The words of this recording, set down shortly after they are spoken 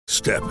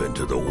Step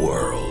into the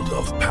world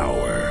of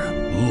power,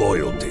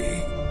 loyalty,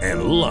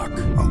 and luck.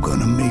 I'm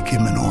gonna make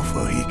him an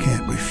offer he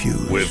can't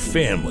refuse. With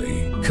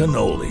family,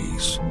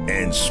 cannolis,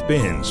 and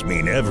spins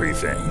mean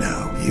everything.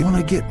 Now, you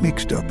wanna get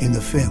mixed up in the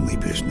family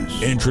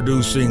business.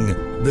 Introducing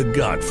The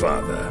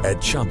Godfather at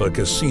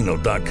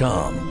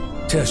ChumbaCasino.com.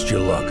 Test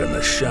your luck in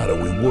the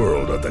shadowy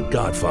world of The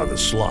Godfather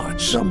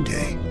slot.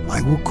 Someday,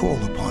 I will call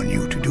upon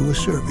you to do a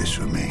service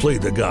for me. Play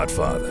The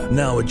Godfather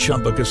now at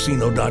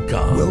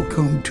ChumbaCasino.com.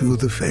 Welcome to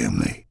the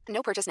family.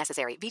 No purchase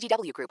necessary.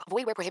 VGW Group.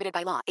 Void where prohibited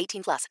by law.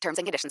 18+. Terms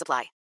and conditions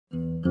apply.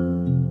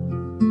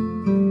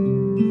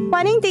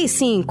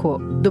 45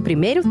 do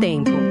primeiro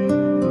tempo.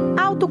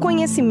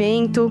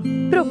 Autoconhecimento,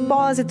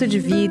 propósito de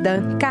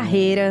vida,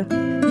 carreira,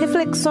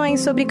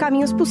 reflexões sobre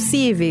caminhos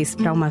possíveis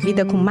para uma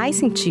vida com mais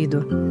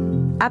sentido.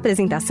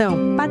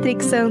 Apresentação: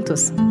 Patrick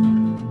Santos.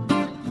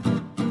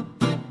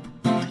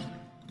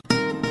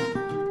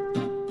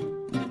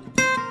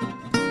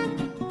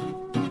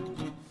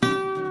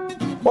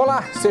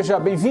 Olá, seja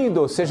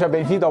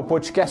bem-vindo ao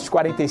podcast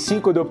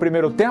 45 do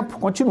Primeiro Tempo.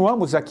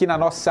 Continuamos aqui na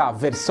nossa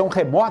versão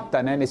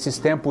remota, nesses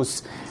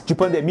tempos de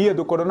pandemia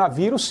do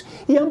coronavírus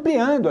e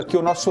ampliando aqui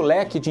o nosso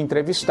leque de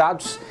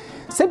entrevistados,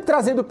 sempre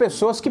trazendo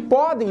pessoas que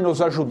podem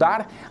nos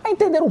ajudar a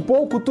entender um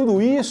pouco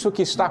tudo isso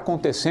que está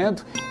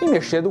acontecendo e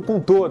mexendo com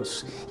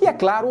todos. E, é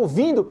claro,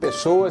 ouvindo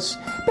pessoas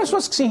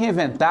que se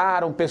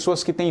reinventaram,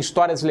 pessoas que têm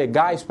histórias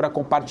legais para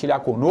compartilhar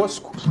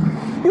conosco.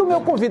 E o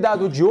meu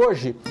convidado de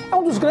hoje é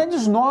um dos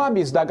grandes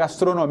nomes da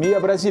gastronomia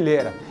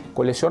brasileira.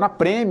 Coleciona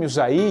prêmios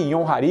aí e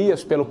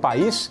honrarias pelo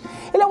país.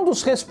 Ele é um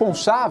dos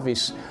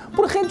responsáveis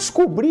por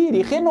redescobrir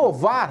e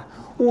renovar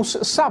os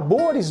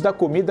sabores da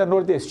comida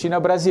nordestina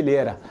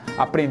brasileira.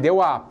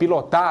 Aprendeu a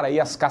pilotar aí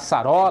as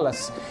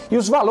caçarolas e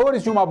os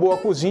valores de uma boa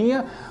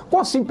cozinha com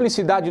a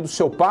simplicidade do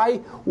seu pai,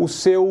 o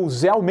seu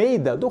Zé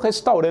Almeida, do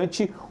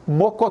restaurante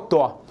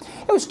Mocotó.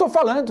 Eu estou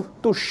falando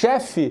do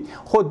chefe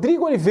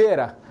Rodrigo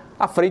Oliveira,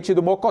 à frente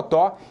do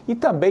Mocotó e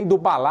também do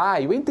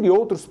Balaio, entre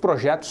outros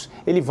projetos.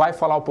 Ele vai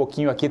falar um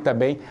pouquinho aqui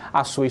também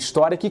a sua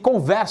história, que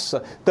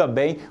conversa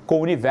também com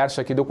o universo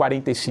aqui do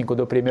 45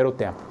 do Primeiro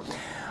Tempo.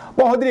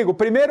 Bom, Rodrigo,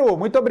 primeiro,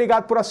 muito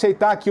obrigado por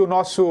aceitar aqui o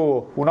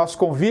nosso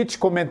convite,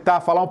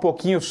 falar um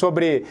pouquinho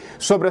sobre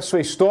a sua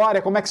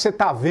história, como é que você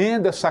está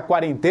vendo essa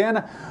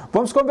quarentena.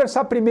 Vamos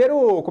começar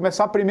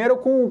primeiro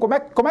com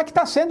como é que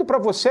está sendo para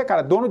você,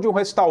 cara, dono de um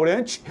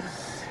restaurante,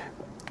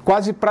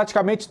 quase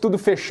praticamente tudo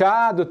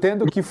fechado,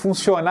 tendo que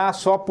funcionar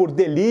só por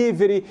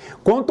delivery.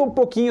 Conta um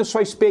pouquinho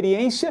sua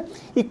experiência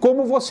e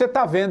como você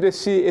está vendo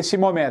esse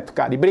momento,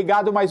 cara. E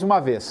obrigado mais uma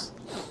vez.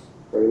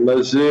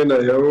 Imagina,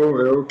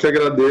 eu que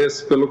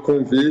agradeço pelo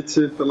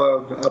convite,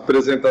 pela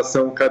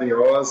apresentação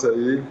carinhosa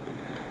aí.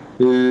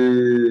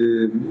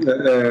 E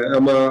é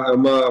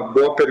uma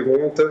boa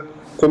pergunta.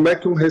 Como é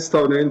que um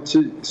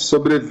restaurante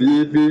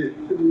sobrevive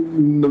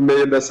no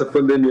meio dessa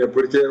pandemia?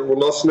 Porque o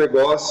nosso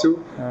negócio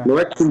não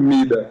é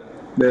comida,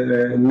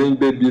 nem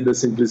bebida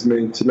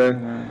simplesmente,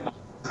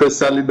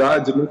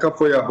 Especialidade nunca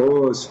foi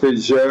arroz,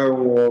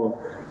 feijão,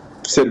 ou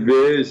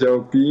cerveja,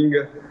 ou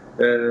pinga.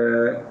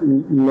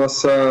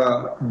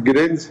 Nossa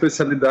grande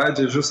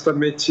especialidade é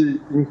justamente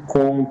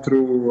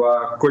encontro,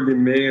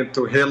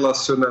 acolhimento,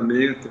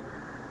 relacionamento.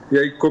 E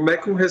aí, como é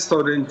que um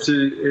restaurante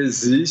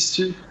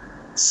existe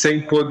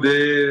sem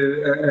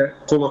poder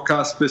colocar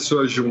as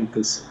pessoas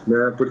juntas,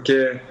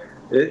 Porque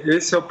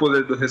esse é o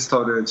poder do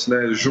restaurante,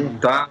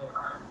 Juntar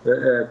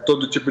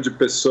todo tipo de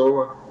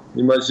pessoa.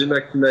 Imagina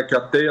que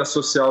a teia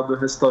social do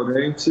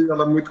restaurante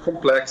ela é muito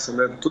complexa,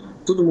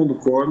 Todo mundo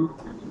come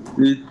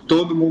e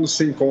todo mundo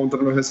se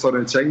encontra no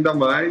restaurante, ainda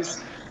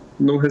mais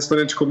num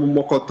restaurante como o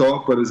Mocotó,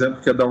 por exemplo,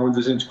 que é da onde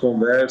a gente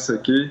conversa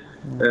aqui,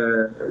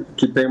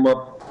 que tem uma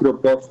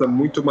proposta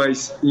muito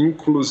mais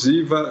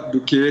inclusiva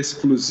do que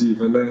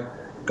exclusiva,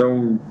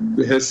 Então,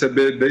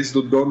 receber desde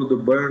o dono do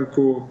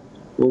banco,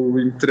 o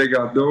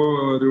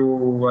entregador,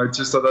 o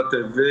artista da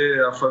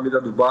TV, a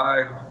família do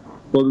bairro,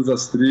 todas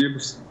as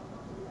tribos.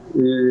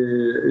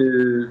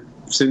 E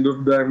sem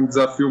dúvida é um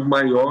desafio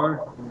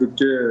maior do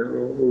que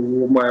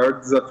o maior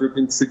desafio que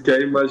a gente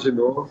sequer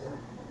imaginou,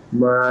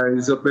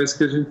 mas eu penso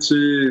que a gente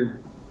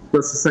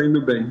está se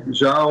saindo bem.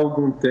 Já há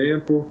algum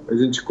tempo a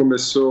gente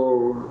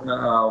começou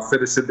a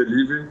oferecer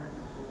delivery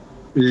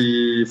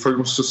e foi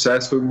um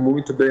sucesso, foi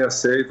muito bem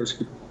aceito. Acho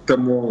que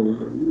estamos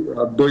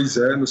há 2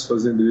 anos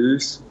fazendo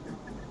isso.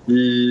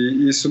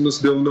 E isso nos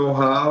deu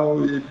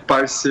know-how e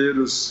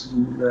parceiros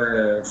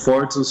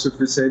fortes o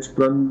suficiente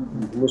para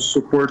nos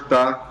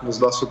suportar, nos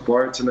dar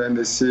suporte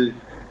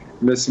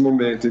nesse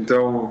momento.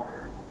 Então,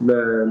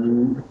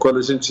 quando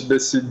a gente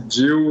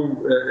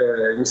decidiu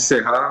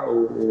encerrar,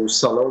 o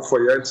salão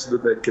foi antes do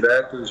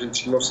decreto, a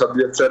gente não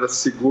sabia se era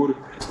seguro.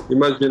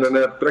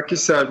 Imagina, para que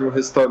serve um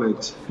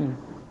restaurante?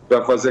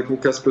 Para fazer com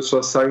que as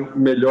pessoas saiam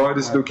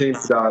melhores do que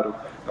entraram.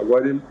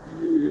 Agora,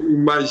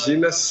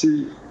 imagina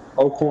se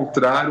ao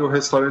contrário, o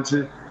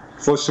restaurante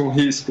fosse um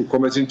risco,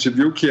 como a gente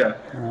viu que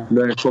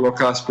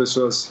colocar as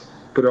pessoas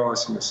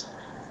próximas.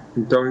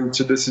 Então a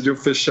gente decidiu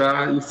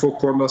fechar e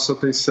focou nossa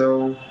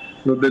atenção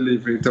no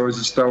delivery. Então a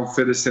gente está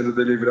oferecendo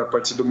delivery a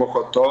partir do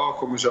Mocotó,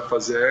 como já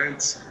fazia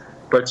antes,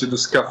 a partir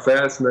dos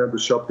cafés, né, do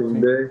Shopping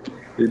Day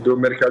e do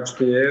Mercado de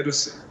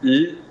Pinheiros,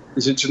 e a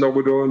gente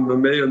inaugurou no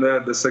meio, né,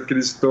 dessa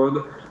crise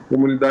toda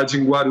uma unidade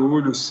em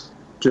Guarulhos,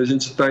 que a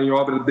gente está em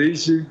obra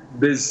desde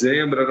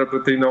dezembro, era para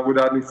ter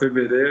inaugurado em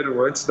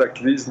fevereiro, antes da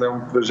crise, né, um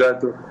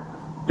projeto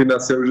que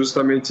nasceu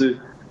justamente,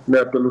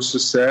 né, pelo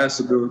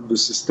sucesso do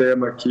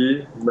sistema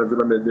aqui na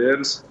Vila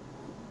Medeiros,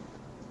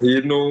 e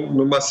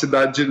numa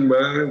cidade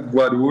irmã,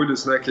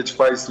 Guarulhos, né, que a gente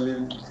faz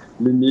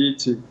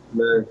limite,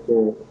 né,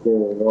 com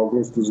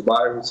alguns dos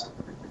bairros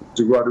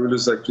de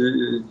Guarulhos aqui,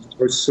 e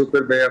foi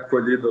super bem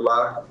acolhido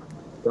lá,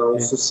 então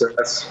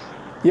sucesso.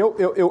 E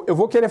eu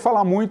vou querer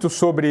falar muito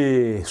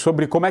sobre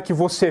como é que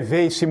você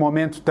vê esse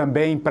momento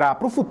também para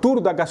o futuro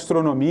da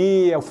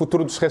gastronomia, o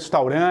futuro dos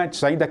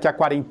restaurantes, ainda que a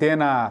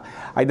quarentena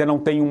ainda não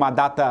tem uma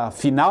data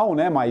final,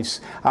 né?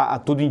 Mas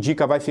tudo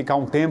indica vai ficar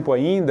um tempo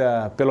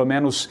ainda, pelo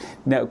menos,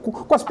 né,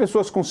 com as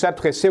pessoas com certo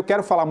receio. Eu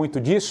quero falar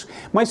muito disso,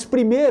 mas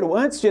primeiro,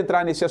 antes de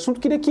entrar nesse assunto,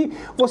 queria que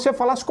você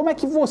falasse como é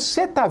que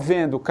você está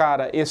vendo,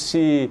 cara,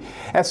 esse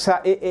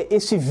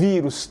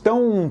vírus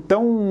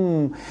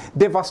tão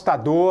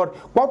devastador.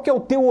 Qual que é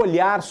o teu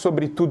olhar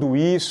sobre tudo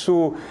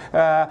isso,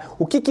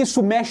 o que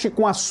isso mexe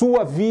com a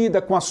sua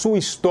vida, com a sua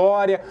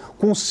história,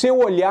 com o seu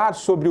olhar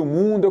sobre o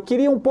mundo. Eu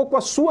queria um pouco a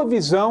sua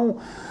visão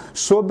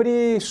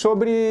sobre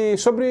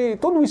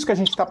tudo isso que a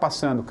gente está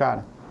passando,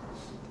 cara.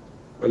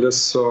 Olha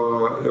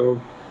só,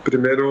 eu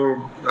primeiro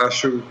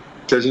acho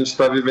que a gente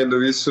está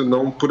vivendo isso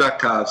não por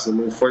acaso,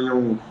 não foi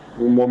um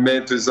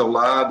momento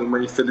isolado,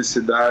 uma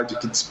infelicidade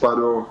que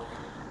disparou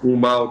um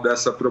mal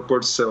dessa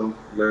proporção,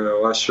 né?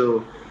 Eu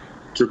acho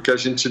que o que a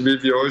gente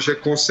vive hoje é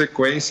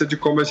consequência de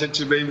como a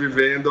gente vem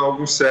vivendo há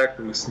alguns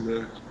séculos,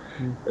 né?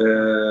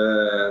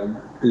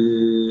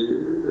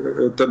 E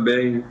eu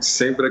também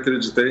sempre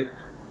acreditei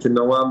que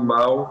não há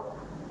mal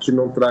que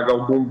não traga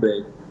algum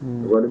bem.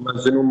 Agora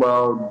imagina um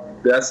mal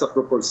dessa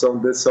proporção,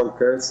 desse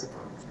alcance,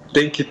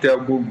 tem que ter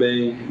algum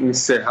bem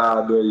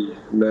encerrado aí,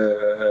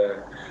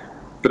 né?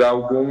 Para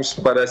alguns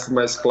parece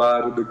mais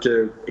claro do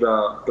que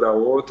para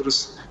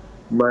outros,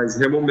 mas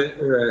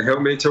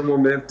realmente é um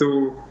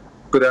momento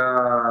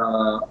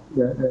para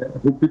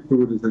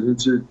rupturas. A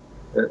gente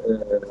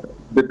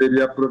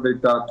deveria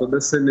aproveitar toda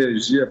essa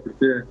energia,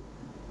 porque,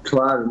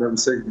 claro, né,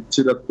 você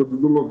tira tudo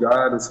do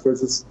lugar, as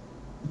coisas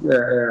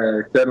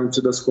que eram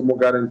tidas como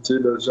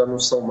garantidas já não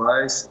são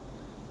mais,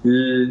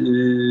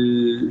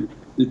 e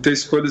ter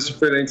escolhas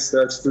diferentes,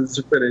 atitudes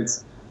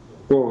diferentes.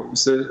 Pô,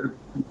 você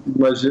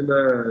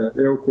imagina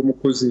eu como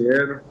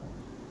cozinheiro,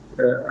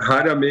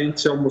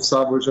 raramente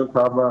almoçava ou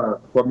jantava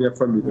com a minha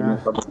família, né?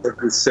 Estava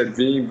sempre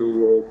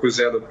servindo ou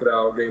cozinhando para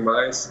alguém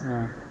mais.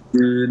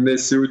 E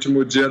nesse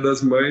último Dia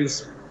das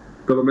Mães,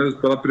 pelo menos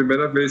pela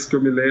primeira vez que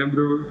eu me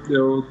lembro,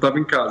 eu estava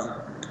em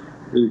casa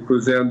e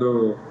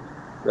cozinhando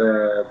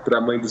para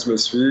a mãe dos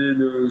meus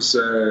filhos,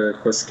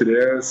 com as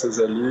crianças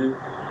ali.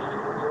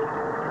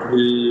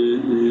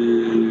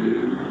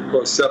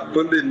 Bom, se a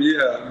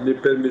pandemia me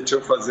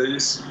permitiu fazer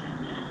isso,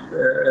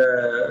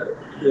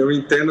 eu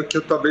entendo que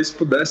eu talvez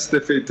pudesse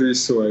ter feito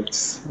isso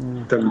antes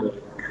também.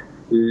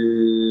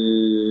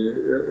 E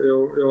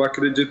eu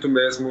acredito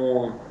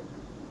mesmo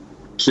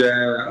que é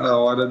a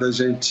hora da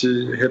gente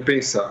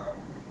repensar.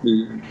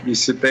 E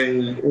se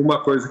tem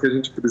uma coisa que a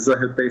gente precisa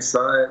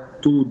repensar é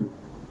tudo,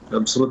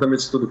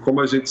 absolutamente tudo. Como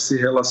a gente se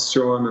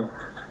relaciona,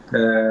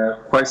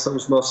 quais são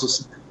os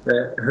nossos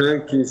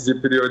rankings de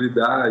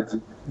prioridade.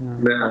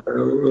 Né?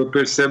 Eu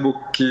percebo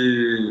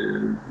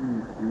que,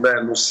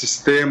 né, no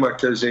sistema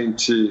que a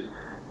gente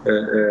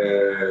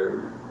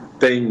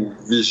tem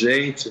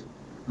vigente,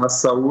 a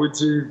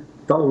saúde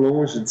está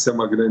longe de ser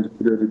uma grande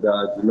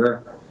prioridade, né?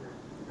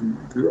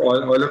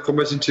 Olha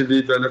como a gente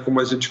vive, olha como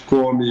a gente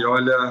come,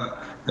 olha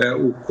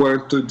o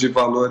quanto de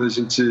valor a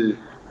gente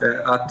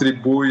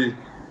atribui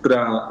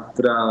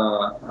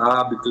para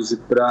hábitos e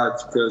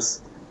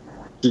práticas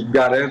que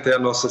garantem a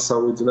nossa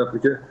saúde, né?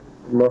 Porque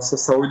nossa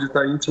saúde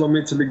está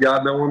intimamente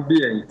ligada ao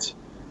ambiente.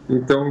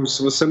 Então,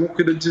 se você não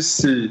cuida de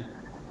si,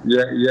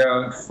 e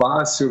é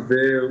fácil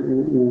ver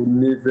o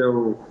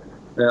nível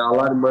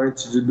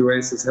alarmante de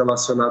doenças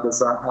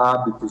relacionadas a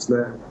hábitos,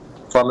 né?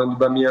 Falando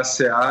da minha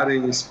seara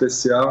em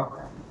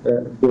especial,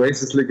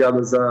 doenças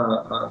ligadas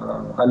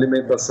à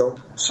alimentação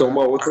são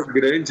uma outra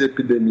grande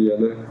epidemia,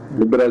 né?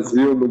 No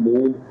Brasil, no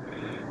mundo.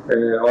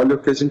 Olha o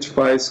que a gente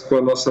faz com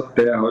a nossa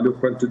terra, olha o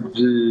quanto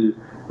de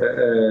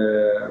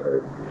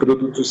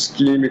produtos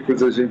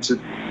químicos a gente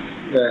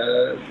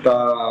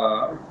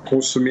está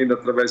consumindo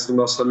através do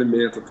nosso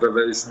alimento,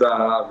 através da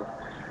água.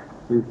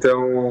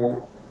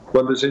 Então,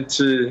 quando a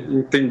gente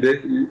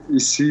entender, e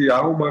se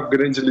há uma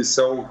grande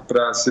lição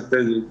para se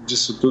ter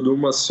disso tudo,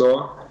 uma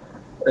só,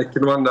 é que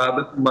não há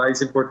nada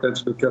mais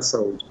importante do que a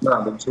saúde.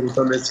 Nada,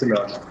 absolutamente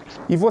nada.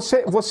 E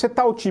você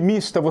está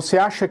otimista? Você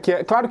acha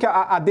que... Claro que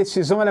a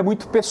decisão ela é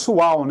muito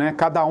pessoal, né?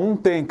 Cada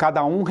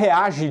um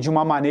reage de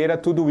uma maneira a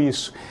tudo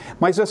isso.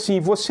 Mas assim,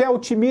 você é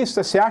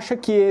otimista? Você acha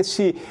que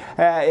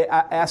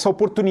essa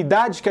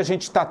oportunidade que a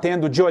gente está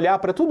tendo de olhar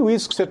para tudo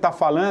isso que você está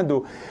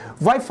falando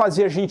vai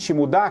fazer a gente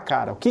mudar,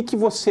 cara? O que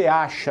você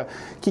acha?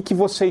 O que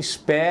você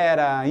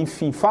espera?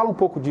 Enfim, fala um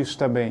pouco disso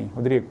também,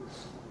 Rodrigo.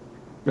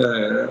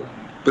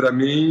 Para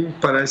mim,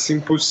 parece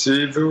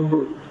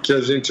impossível que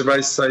a gente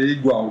vai sair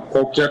igual.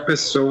 Qualquer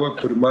pessoa,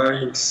 por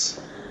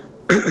mais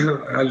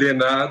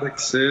alienada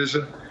que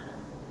seja,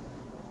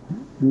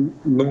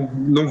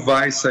 não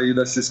vai sair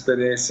dessa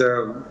experiência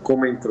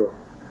como entrou.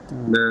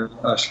 Né?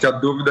 Acho que a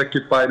dúvida que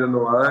paira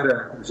no ar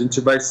é: a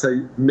gente vai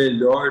sair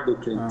melhor do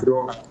que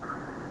entrou,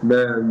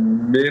 né?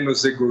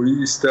 Menos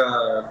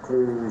egoísta, com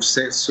um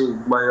senso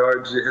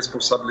maior de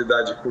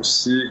responsabilidade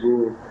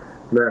consigo,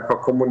 né, com a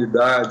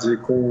comunidade,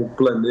 com o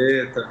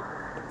planeta,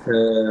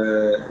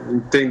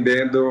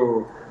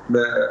 entendendo,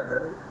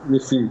 né,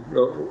 enfim,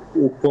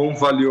 o quão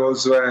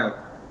valioso é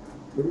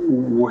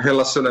o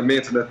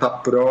relacionamento, né, estar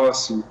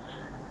próximo.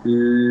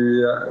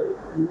 E,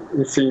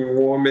 enfim,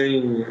 um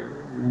homem,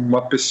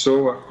 uma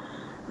pessoa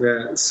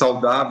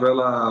saudável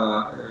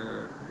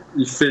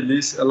e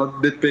feliz, ela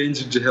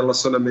depende de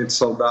relacionamentos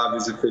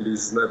saudáveis e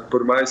felizes, né?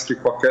 Por mais que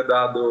qualquer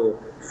dado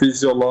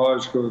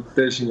fisiológico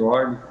esteja em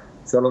ordem,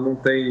 se ela não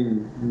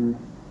tem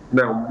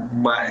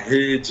uma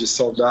rede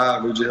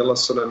saudável de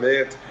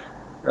relacionamento,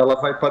 ela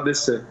vai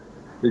padecer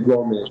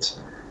igualmente.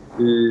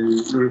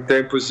 E em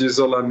tempos de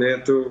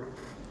isolamento,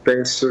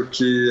 penso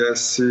que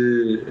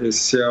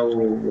esse é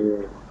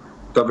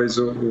talvez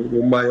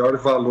o maior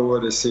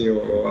valor, assim,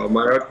 a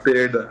maior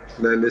perda,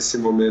 né, nesse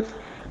momento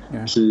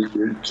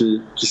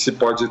que se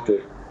pode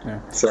ter.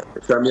 Essa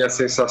é a minha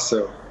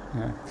sensação.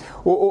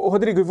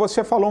 Rodrigo, e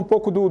você falou um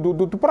pouco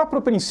do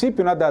próprio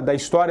princípio, né, da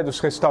história dos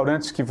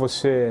restaurantes que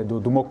você,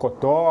 do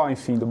Mocotó,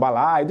 enfim, do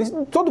Balaio,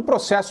 todo o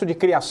processo de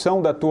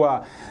criação da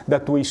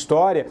tua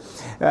história,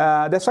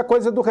 dessa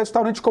coisa do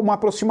restaurante como uma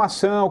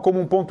aproximação, como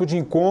um ponto de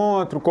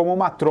encontro, como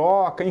uma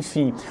troca,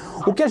 enfim.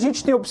 O que a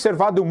gente tem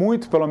observado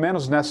muito, pelo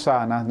menos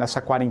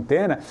nessa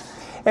quarentena,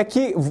 é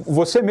que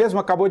você mesmo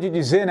acabou de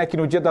dizer, né, que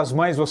no Dia das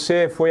Mães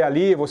você foi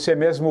ali, você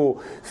mesmo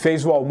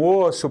fez o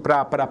almoço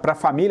para a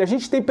família. A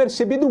gente tem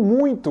percebido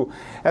muito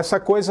essa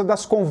coisa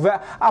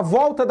a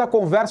volta da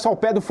conversa ao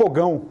pé do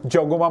fogão, de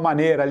alguma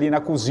maneira, ali na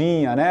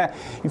cozinha, né?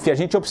 Enfim, a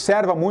gente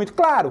observa muito.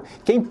 Claro,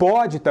 quem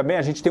pode também,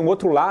 a gente tem um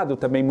outro lado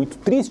também muito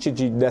triste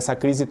dessa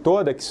crise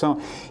toda,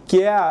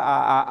 que é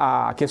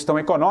a questão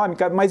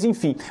econômica, mas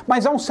enfim.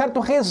 Mas há um certo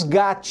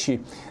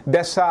resgate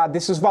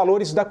desses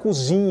valores da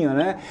cozinha,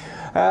 né?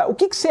 O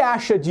que você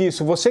acha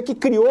disso? Você que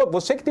criou,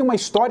 você que tem uma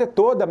história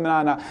toda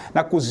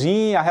na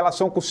cozinha, a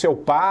relação com o seu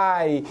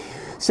pai,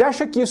 você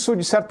acha que isso,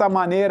 de certa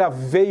maneira,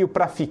 veio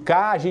para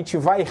ficar? A gente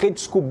vai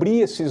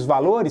redescobrir esses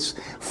valores?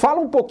 Fala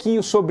um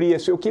pouquinho sobre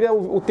isso. Eu queria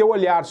o teu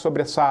olhar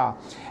sobre essa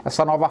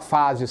nova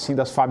fase, assim,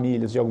 das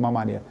famílias, de alguma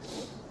maneira.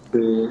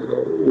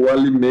 O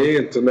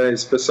alimento, né,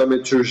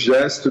 especialmente o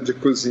gesto de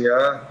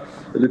cozinhar,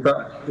 ele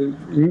está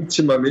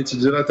intimamente,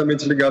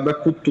 diretamente ligado à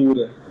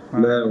cultura.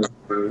 Né?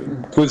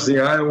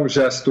 Cozinhar é um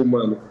gesto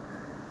humano.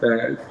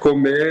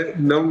 Comer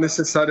não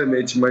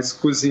necessariamente, mas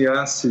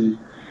cozinhar sim.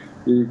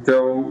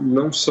 Então,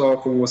 não só,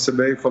 como você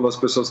bem falou, as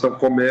pessoas estão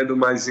comendo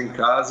mais em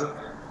casa,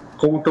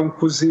 como estão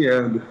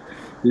cozinhando.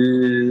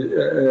 E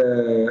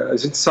a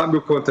gente sabe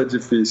o quanto é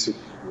difícil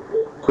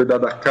cuidar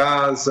da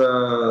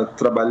casa,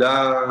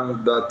 trabalhar,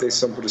 dar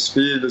atenção para os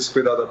filhos,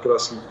 cuidar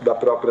da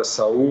própria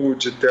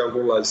saúde, ter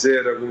algum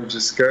lazer, algum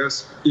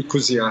descanso e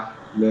cozinhar,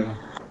 né?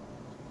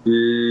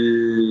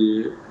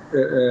 E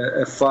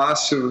é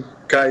fácil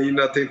cair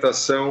na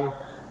tentação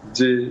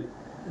de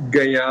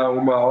ganhar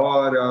 1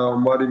 hora,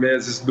 1h30,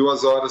 às vezes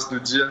 2 horas do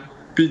dia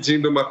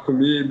pedindo uma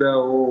comida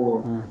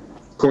ou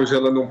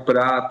congelando um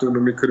prato no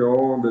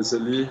micro-ondas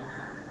ali.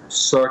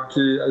 Só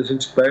que a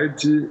gente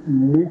perde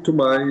muito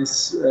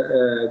mais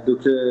do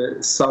que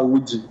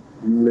saúde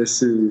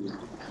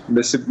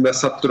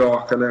nessa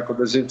troca, né?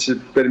 Quando a gente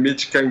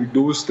permite que a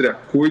indústria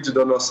cuide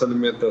da nossa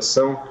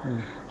alimentação,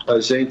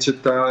 a gente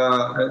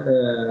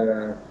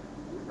está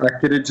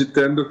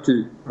acreditando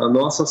que a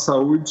nossa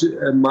saúde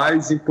é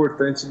mais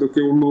importante do que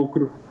o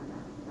lucro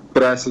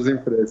para essas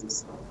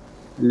empresas.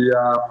 E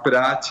a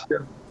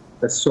prática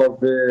é só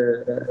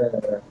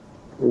ver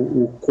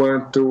o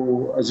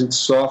quanto a gente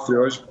sofre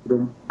hoje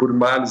por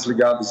males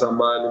ligados à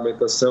má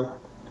alimentação,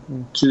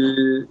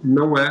 que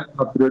não é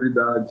a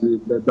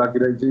prioridade da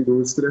grande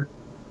indústria,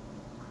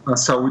 a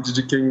saúde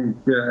de quem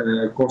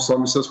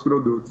consome seus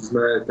produtos,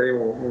 né? Tem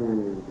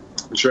um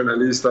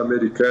jornalista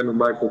americano,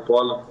 Michael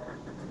Pollan,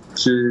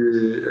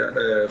 que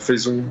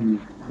fez um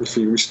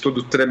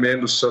estudo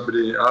tremendo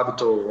sobre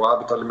o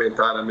hábito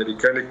alimentar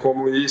americano e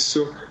como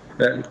isso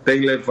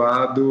tem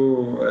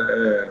levado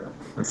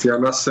a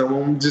nação a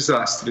um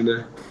desastre,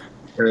 né?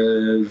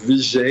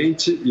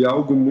 Vigente, e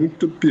algo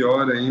muito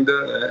pior ainda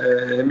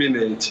é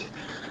eminente.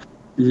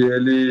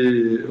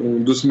 e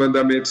um dos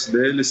mandamentos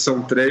dele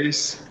são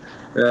 3,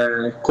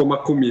 coma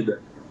comida.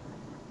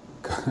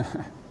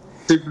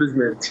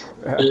 Simplesmente.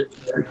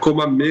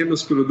 Coma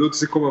menos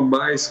produtos e coma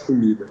mais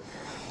comida.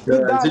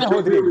 A gente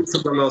ouviu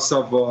isso da nossa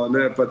avó,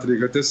 né,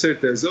 Patrick? Eu tenho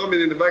certeza. Ô,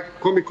 menino,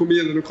 come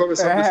comida, não come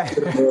essa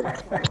besteira.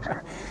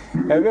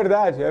 É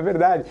verdade, é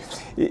verdade.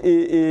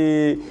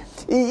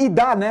 E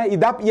dá, né?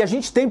 E a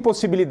gente tem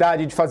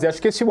possibilidade de fazer.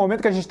 Acho que esse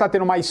momento que a gente está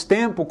tendo mais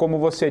tempo, como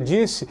você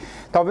disse,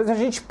 talvez a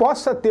gente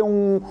possa ter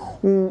um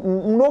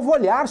novo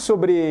olhar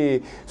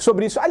sobre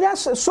isso.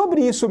 Aliás,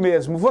 sobre isso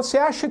mesmo, você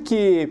acha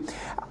que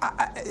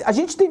a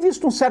gente tem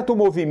visto um certo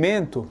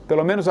movimento,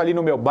 pelo menos ali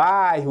no meu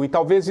bairro, e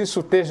talvez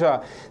isso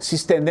esteja se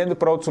estendendo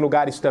para outros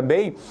lugares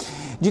também,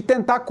 de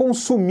tentar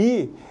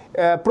consumir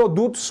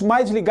produtos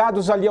mais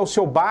ligados ali ao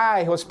seu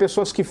bairro, as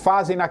pessoas que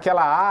fazem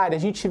naquela área. A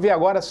gente vê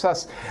agora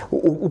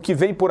o que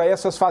vem por aí,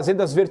 essas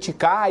fazendas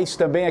verticais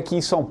também aqui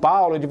em São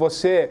Paulo, de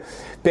você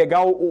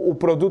pegar o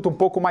produto um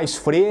pouco mais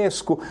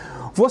fresco.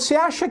 Você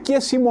acha que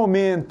esse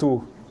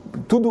momento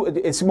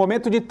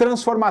de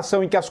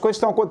transformação em que as coisas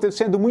estão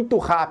acontecendo muito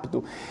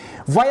rápido,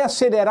 vai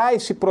acelerar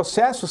esse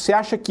processo? Você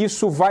acha que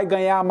isso vai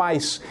ganhar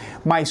mais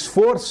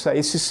força?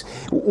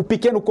 O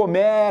pequeno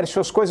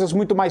comércio, as coisas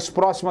muito mais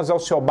próximas ao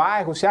seu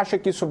bairro, você acha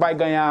que isso vai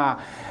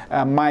ganhar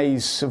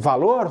mais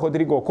valor,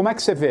 Rodrigo? Como é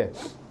que você vê?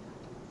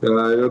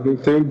 Eu não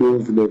tenho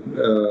dúvida.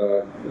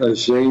 A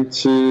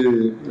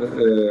gente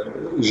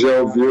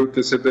já ouviu,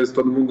 tenho certeza que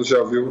todo mundo já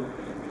ouviu,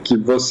 que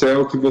você é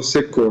o que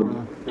você come.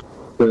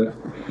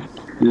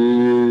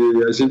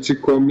 E a gente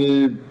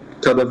come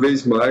cada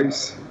vez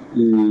mais,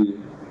 e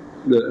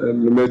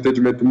no meu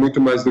entendimento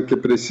muito mais do que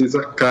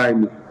precisa,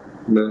 carne,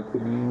 né?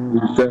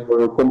 Então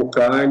eu como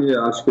carne,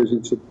 acho que a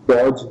gente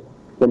pode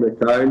comer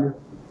carne,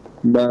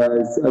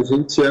 mas a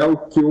gente é o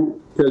que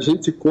a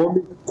gente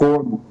come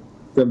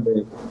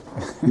também.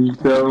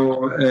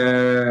 Então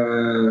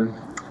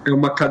é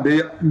uma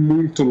cadeia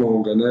muito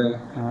longa, né?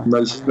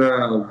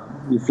 Imagina,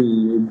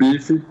 enfim, o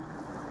bife,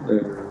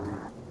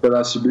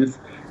 pedaço de bife,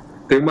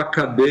 tem uma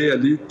cadeia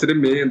ali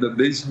tremenda,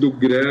 desde o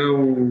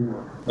grão,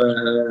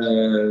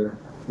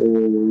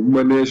 o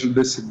manejo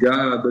desse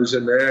gado, a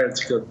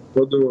genética,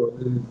 todo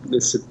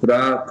esse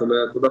prato,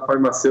 né, toda a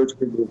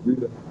farmacêutica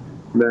envolvida,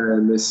 né,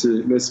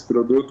 nesse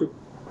produto,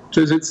 que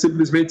a gente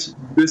simplesmente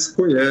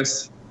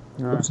desconhece,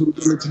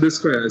 absolutamente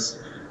desconhece.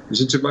 A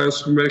gente vai ao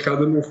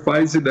supermercado e não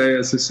faz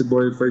ideia se esse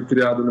boi foi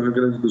criado no Rio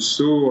Grande do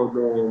Sul ou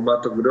no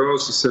Mato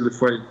Grosso, se ele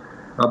foi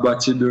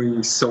abatido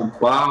em São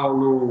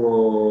Paulo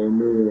ou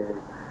no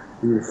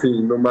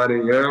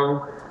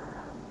Maranhão.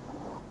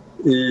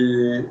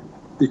 E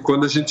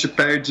quando a gente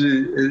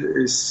perde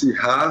esse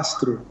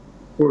rastro,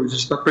 a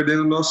gente está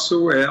perdendo o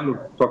nosso elo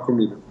com a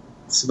comida.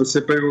 Se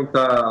você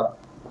perguntar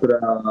para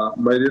a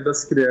maioria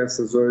das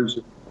crianças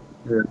hoje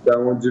de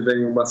onde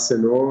vem uma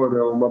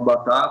cenoura ou uma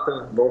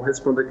batata, vão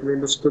responder que vem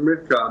do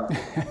supermercado.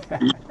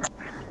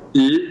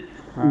 E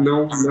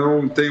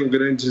não tenho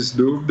grandes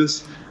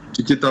dúvidas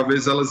de que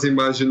talvez elas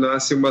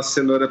imaginassem uma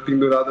cenoura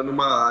pendurada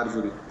numa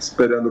árvore,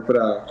 esperando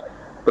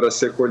para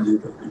ser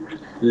colhida.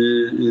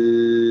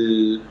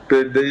 E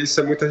perder isso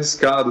é muito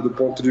arriscado do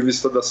ponto de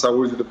vista da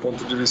saúde, do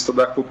ponto de vista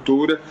da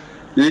cultura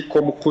e,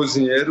 como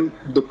cozinheiro,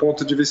 do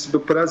ponto de vista do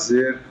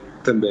prazer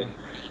também,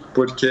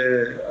 porque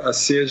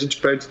assim a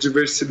gente perde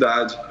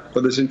diversidade.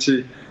 Quando a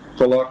gente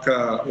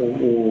coloca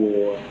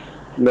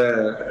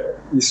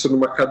isso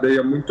numa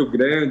cadeia muito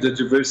grande, a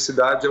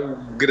diversidade é um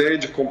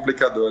grande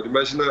complicador.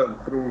 Imagina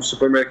para um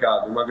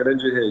supermercado, uma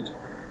grande rede,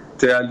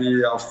 ter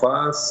ali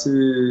alface,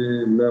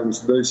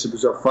 uns 2 tipos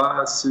de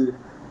alface,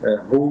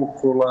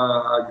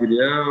 rúcula,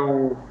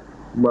 agrião,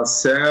 uma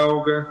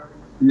selga,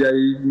 e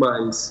aí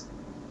mais.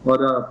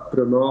 Ora,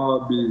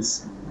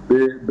 pronobis,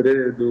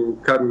 bredo,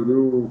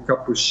 caruru,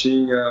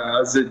 capuchinha,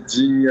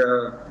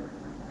 azedinha,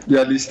 e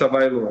a lista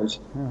vai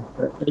longe.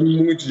 É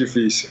muito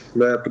difícil,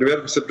 né?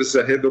 Primeiro você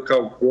precisa reeducar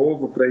o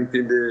povo para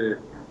entender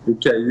o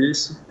que é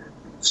isso,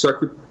 só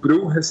que para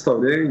o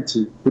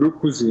restaurante, para o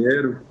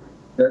cozinheiro,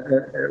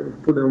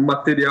 é um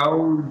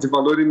material de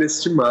valor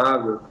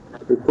inestimável.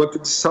 O quanto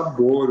de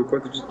sabor, o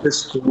quanto de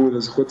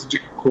texturas, o quanto de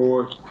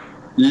cor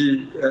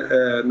e,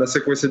 na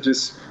sequência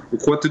disso, o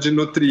quanto de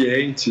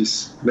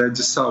nutrientes, né,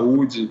 de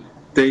saúde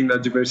tem na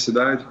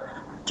diversidade,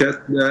 que é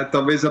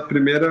talvez o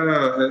primeiro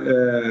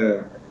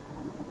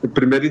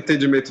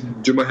entendimento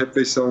de uma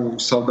refeição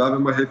saudável,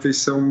 uma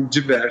refeição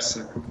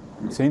diversa.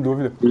 Sem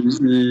dúvida.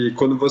 E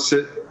quando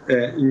você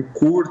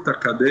encurta a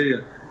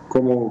cadeia,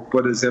 como,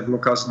 por exemplo, no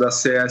caso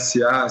das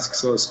CSAs, que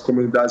são as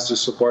comunidades de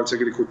suporte à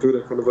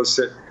agricultura, quando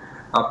você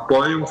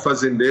apoia um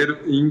fazendeiro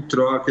e, em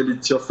troca, ele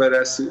te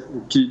oferece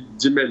o que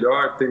de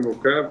melhor tem no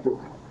campo,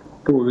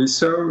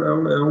 isso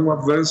é um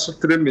avanço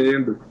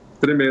tremendo,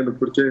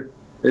 porque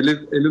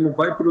ele não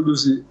vai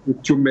produzir o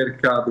que o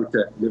mercado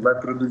quer, ele vai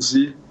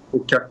produzir o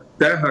que a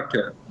terra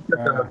quer. A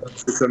terra está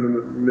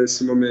precisando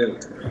nesse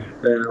momento.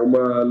 É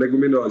uma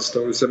leguminosa,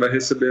 então você vai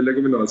receber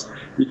leguminosa.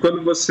 E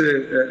quando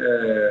você,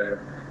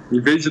 em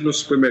vez de ir no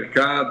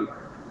supermercado,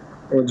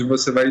 onde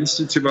você vai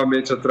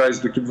instintivamente atrás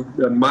do que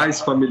é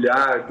mais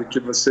familiar, do que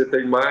você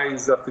tem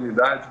mais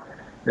afinidade,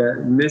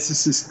 nesse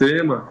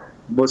sistema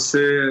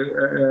você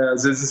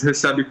às vezes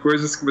recebe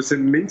coisas que você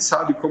nem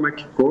sabe como é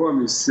que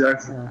come, se é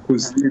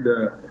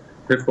cozida,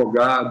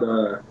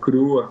 refogada,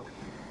 crua.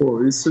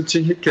 Pô, isso te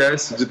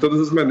enriquece de todas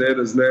as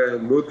maneiras, né?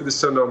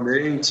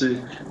 Nutricionalmente,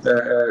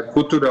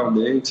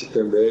 culturalmente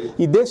também.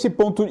 E desse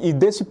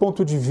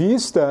ponto de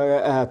vista,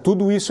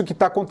 tudo isso que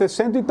está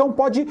acontecendo, então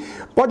pode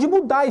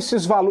mudar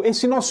esses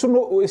valores,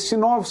 esse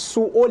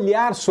nosso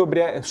olhar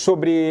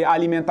sobre a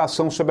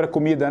alimentação, sobre a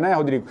comida, né,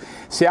 Rodrigo?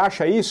 Você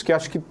acha isso? Que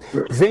acho que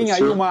vem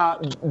aí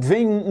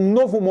vem um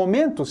novo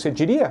momento, você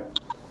diria?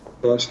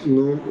 Eu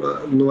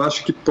não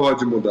acho que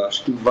pode mudar,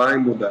 acho que vai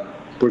mudar,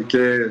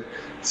 porque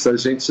se a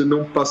gente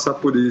não passar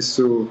por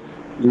isso,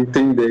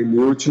 entender em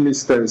última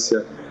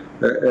instância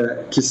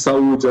que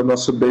saúde é o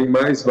nosso bem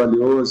mais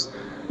valioso.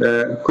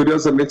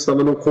 Curiosamente,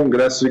 estava num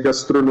congresso de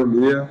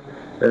gastronomia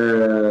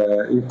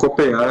em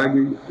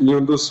Copenhague e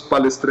um dos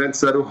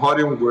palestrantes era o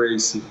Rorion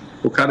Gracie,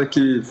 o cara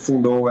que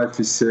fundou o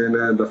UFC,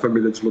 né, da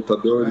família de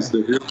lutadores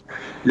do Rio,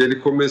 e ele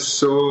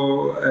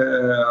começou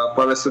a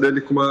palestra dele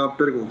com uma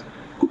pergunta: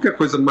 qual que é a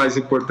coisa mais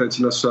importante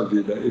na sua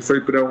vida? E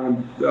foi para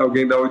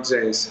alguém da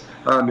audiência.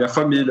 Minha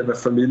família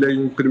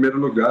em primeiro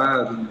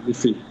lugar,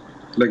 enfim,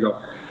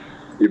 legal.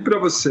 E para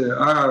você?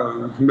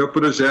 Meu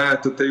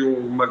projeto, eu tenho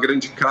uma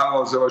grande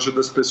causa, eu ajudo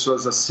as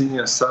pessoas assim,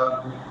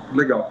 assado,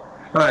 legal.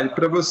 E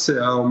para você?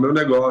 O meu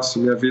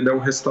negócio, minha vida é um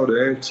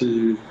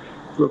restaurante,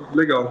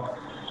 legal.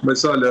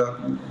 Mas olha,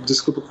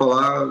 desculpa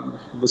falar,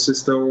 vocês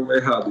estão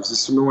errados,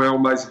 isso não é o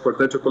mais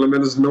importante, ou pelo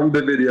menos não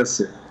deveria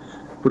ser.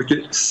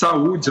 Porque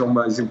saúde é o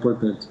mais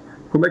importante.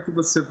 Como é que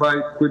você vai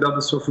cuidar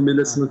da sua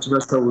família se não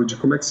tiver saúde?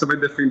 Como é que você vai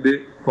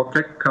defender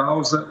qualquer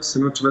causa se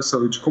não tiver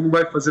saúde? Como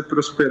vai fazer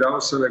prosperar o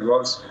seu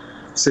negócio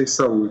sem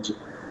saúde?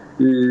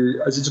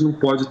 E a gente não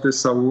pode ter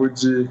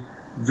saúde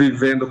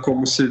vivendo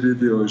como se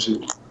vive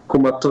hoje, com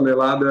uma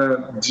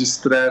tonelada de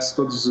estresse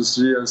todos os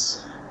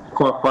dias,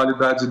 com a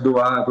qualidade do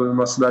ar,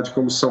 numa cidade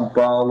como São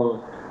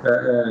Paulo,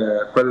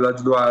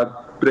 qualidade do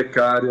ar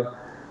precária.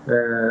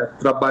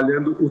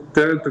 Trabalhando o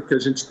tanto que a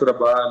gente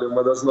trabalha.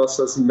 Uma das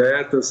nossas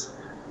metas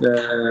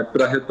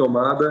para a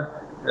retomada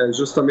é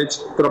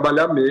justamente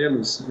trabalhar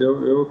menos.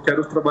 Eu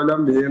quero trabalhar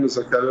menos,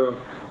 eu quero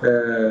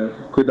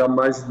cuidar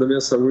mais da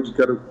minha saúde,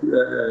 quero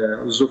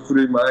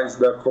usufruir mais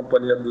da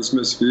companhia dos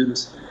meus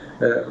filhos.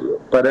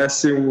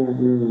 Parece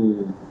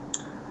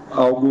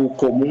algo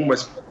comum,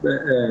 mas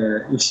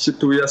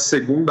instituir a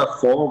segunda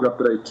folga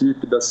para a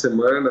equipe da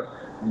semana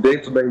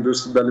dentro da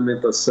indústria da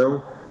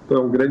alimentação é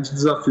um grande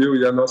desafio,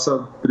 e a nossa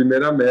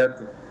primeira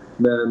meta,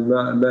 né,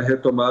 na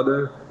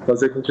retomada,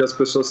 fazer com que as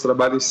pessoas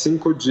trabalhem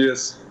 5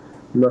 dias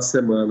na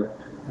semana.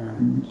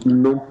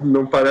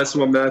 Não parece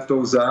uma meta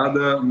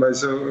ousada,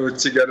 mas eu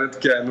te garanto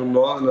que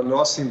na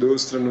nossa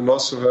indústria, no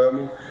nosso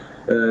ramo,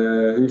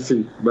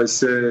 enfim, vai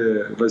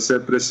ser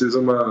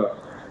preciso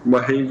uma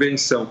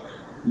reinvenção.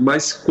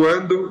 Mas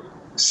quando,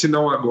 se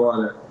não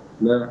agora,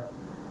 né?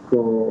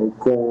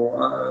 Com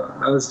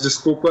as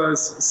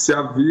desculpas, se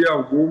havia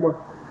alguma,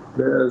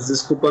 as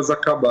desculpas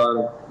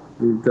acabaram.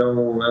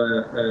 Então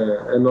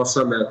é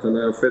nossa meta,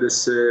 né?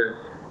 Oferecer,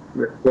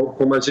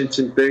 como a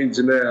gente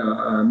entende, né,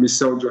 a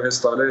missão de um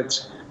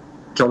restaurante,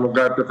 que é um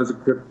lugar para fazer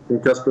com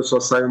que as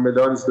pessoas saiam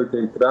melhores do que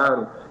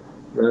entraram.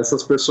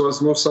 Essas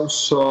pessoas não são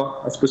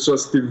só as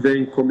pessoas que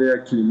vêm comer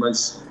aqui,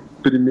 mas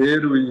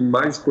primeiro e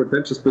mais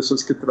importante, as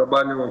pessoas que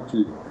trabalham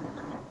aqui.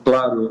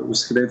 Claro,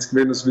 os clientes que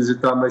vêm nos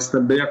visitar, mas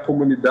também a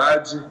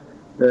comunidade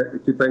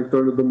que está em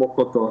torno do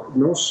Mocotó,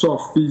 não só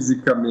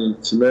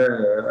fisicamente, né,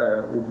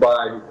 o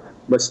bairro,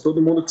 mas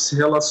todo mundo que se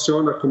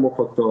relaciona com o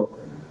Mocotó,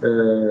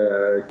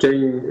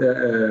 quem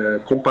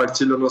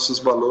compartilha nossos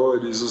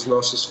valores, os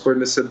nossos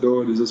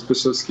fornecedores, as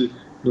pessoas que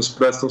nos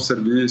prestam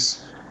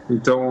serviço.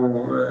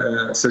 Então,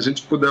 se a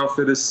gente puder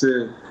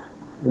oferecer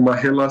uma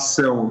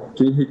relação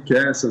que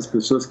enriquece as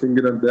pessoas, que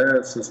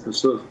engrandece as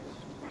pessoas,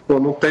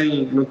 não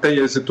tem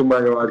êxito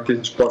maior que a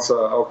gente possa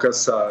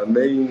alcançar,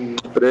 nem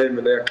o prêmio,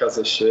 nem a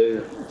casa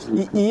cheia.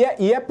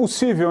 E é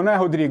possível, né,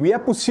 Rodrigo? E é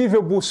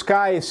possível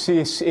buscar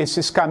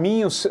esses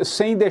caminhos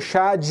sem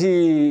deixar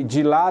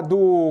de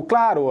lado,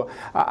 claro,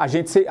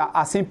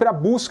 há sempre a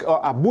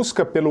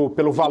busca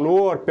pelo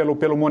valor,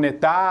 pelo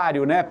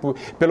monetário, né,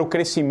 pelo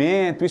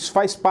crescimento, isso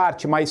faz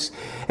parte, mas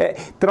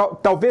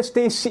talvez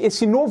ter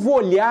esse novo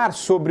olhar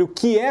sobre o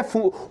que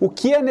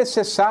é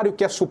necessário, o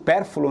que é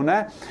supérfluo,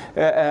 né?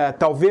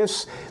 Talvez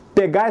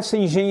pegar essa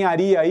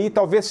engenharia aí,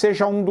 talvez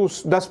seja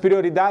das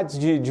prioridades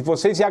de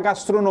vocês, e a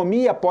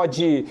gastronomia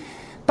pode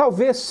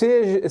talvez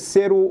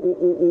ser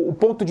o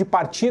ponto de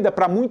partida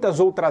para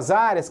muitas outras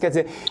áreas, quer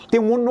dizer, ter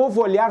um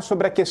novo olhar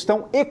sobre a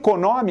questão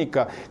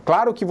econômica.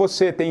 Claro que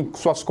você tem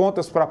suas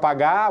contas para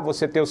pagar,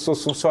 você tem os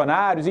seus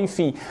funcionários,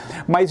 enfim,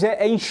 mas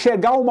é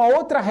enxergar uma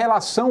outra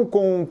relação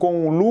com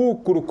o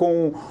lucro,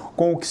 com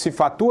o que se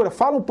fatura.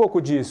 Fala um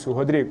pouco disso,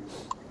 Rodrigo.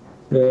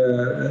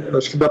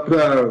 Acho que dá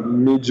para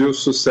medir o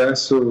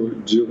sucesso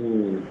de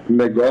um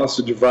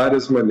negócio de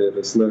várias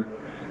maneiras, né?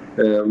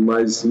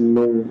 Mas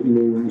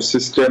num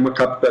sistema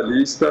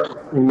capitalista,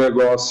 um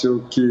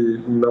negócio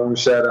que não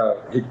gera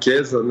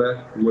riqueza,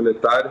 né,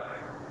 monetária,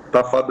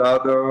 está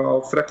fadado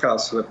ao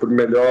fracasso, né, por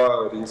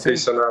melhor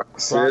intencionado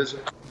que seja.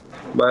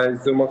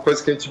 Mas uma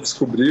coisa que a gente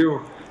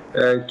descobriu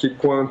é que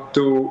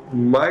quanto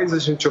mais a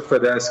gente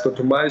oferece,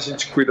 quanto mais a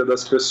gente cuida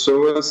das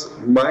pessoas,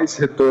 mais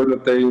retorno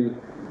tem,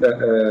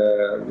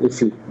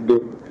 enfim,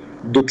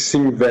 do que se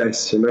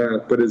investe, né?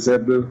 Por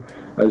exemplo,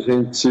 a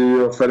gente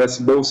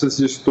oferece bolsas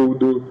de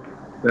estudo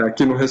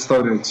aqui no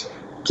restaurante,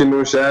 que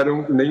não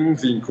geram nenhum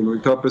vínculo.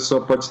 Então a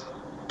pessoa pode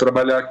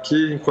trabalhar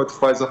aqui enquanto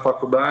faz a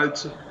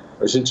faculdade,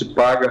 a gente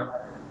paga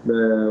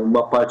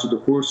uma parte do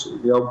curso,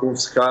 em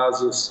alguns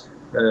casos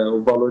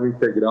o valor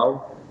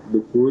integral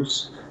do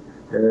curso,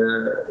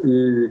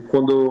 e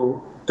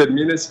quando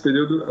termina esse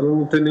período ela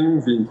não tem nenhum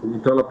vínculo,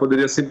 então ela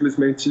poderia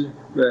simplesmente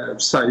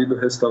sair do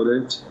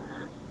restaurante.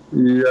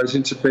 E a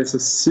gente pensa,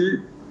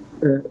 se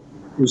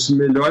os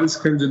melhores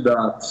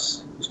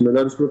candidatos, os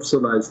melhores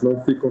profissionais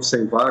não ficam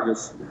sem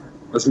vagas,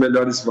 as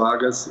melhores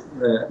vagas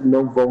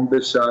não vão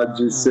deixar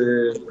de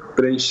ser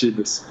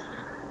preenchidas.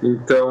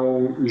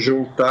 Então,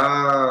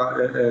 juntar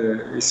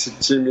esse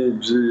time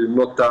de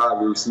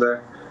notáveis,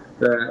 né,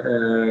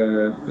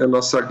 é a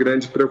nossa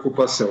grande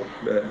preocupação,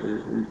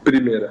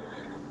 primeira.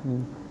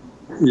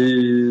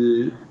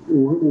 E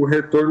o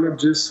retorno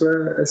disso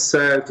é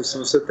certo, se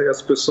você tem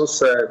as pessoas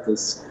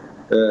certas,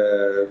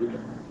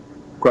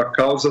 com a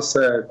causa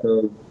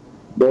certa,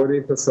 da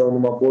orientação,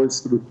 numa boa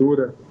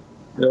estrutura,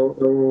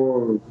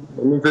 eu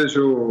não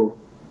vejo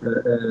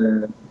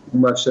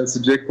uma chance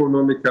de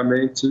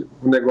economicamente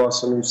o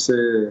negócio não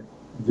ser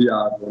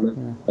viável,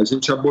 né? A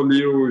gente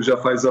aboliu já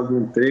faz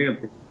algum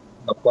tempo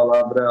a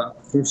palavra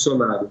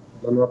funcionário.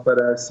 Ela não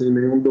aparece em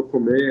nenhum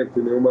documento,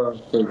 em nenhuma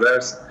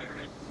conversa,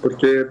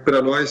 porque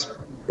para nós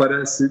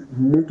parece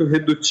muito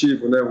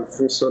redutivo, né? Um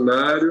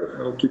funcionário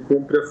é o que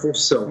cumpre a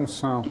função.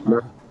 Né?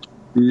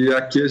 E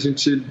aqui a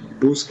gente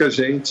busca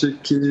gente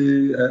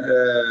que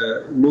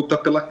luta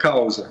pela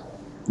causa,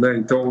 né?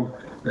 Então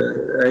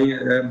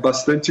é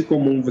bastante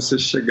comum você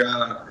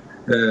chegar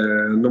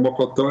no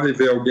Mocotó e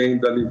ver alguém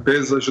da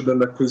limpeza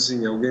ajudando a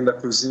cozinha, alguém da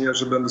cozinha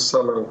ajudando o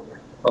salão,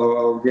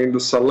 alguém do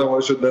salão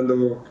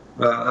ajudando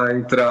a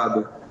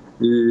entrada,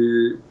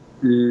 e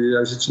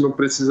a gente não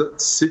precisa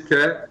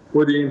sequer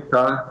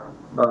orientar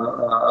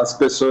as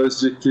pessoas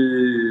de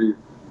que,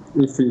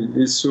 enfim,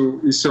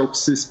 isso é o que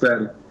se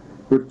espera,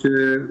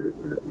 porque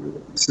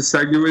se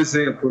segue o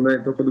exemplo, né?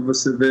 Então, quando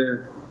você vê,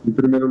 em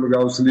primeiro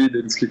lugar, os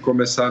líderes que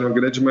começaram, a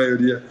grande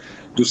maioria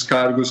dos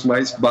cargos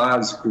mais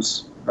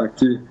básicos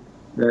aqui,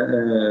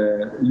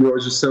 e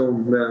hoje são,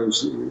 né,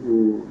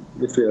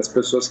 enfim, as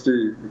pessoas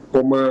que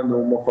comandam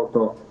o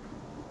Mocotó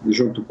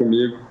junto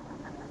comigo,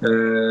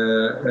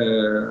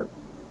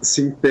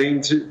 se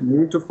entende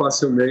muito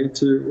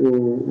facilmente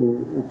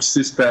o que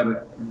se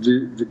espera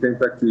de quem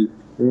está aqui.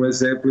 Um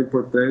exemplo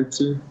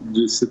importante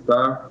de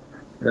citar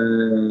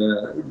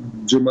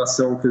de uma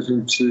ação que a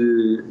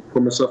gente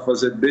começou a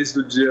fazer desde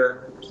o dia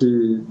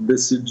que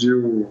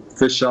decidiu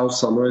fechar os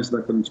salões,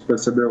 né, quando a gente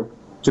percebeu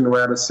que não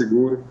era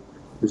seguro.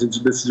 A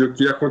gente decidiu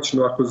que ia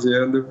continuar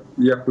cozinhando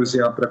e ia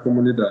cozinhar para a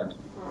comunidade.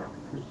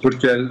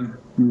 Porque,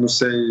 não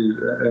sei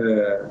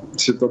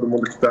se todo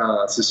mundo que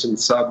está assistindo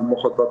sabe, o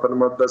Mocotó está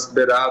numa das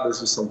beiradas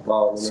de São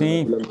Paulo,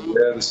 né? Vila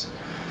Medeiros,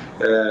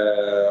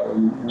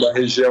 uma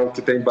região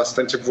que tem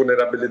bastante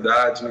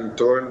vulnerabilidade no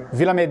entorno.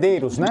 Vila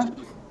Medeiros, né?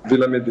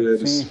 Vila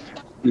Medeiros. Sim.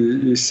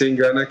 E se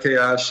engana quem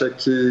acha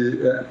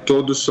que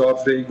todos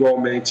sofrem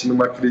igualmente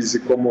numa crise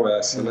como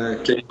essa, né?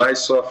 Quem mais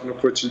sofre no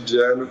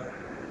cotidiano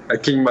é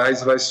quem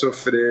mais vai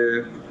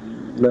sofrer,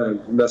 né,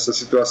 nessa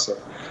situação.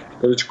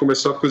 Então, a gente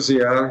começou a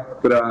cozinhar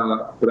para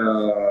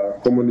a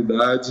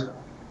comunidade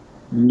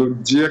no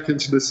dia que a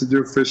gente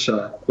decidiu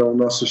fechar. Então, o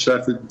nosso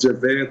chefe de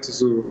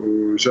eventos,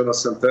 o Jonas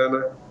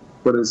Santana,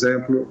 por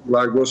exemplo,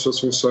 largou suas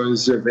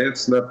funções de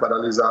eventos, né,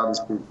 paralisadas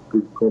por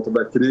conta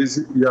da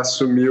crise, e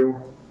assumiu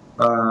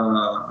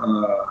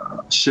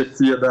a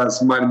chefia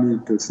das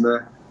marmitas,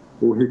 né?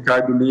 O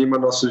Ricardo Lima,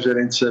 nosso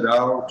gerente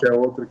geral, que é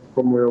outro que,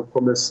 como eu,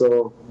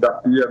 começou da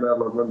pia, né,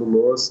 lavando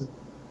louça,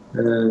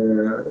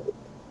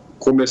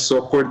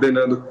 começou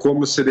coordenando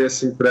como seria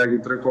essa entrega,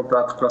 entrou em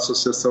contato com a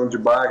associação de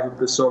bairro,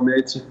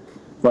 pessoalmente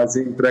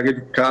fazia entrega de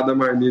cada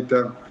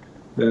marmita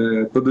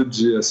todo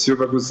dia.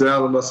 Silvia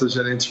Guzella, nossa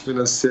gerente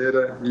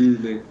financeira,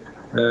 idem.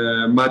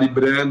 Mari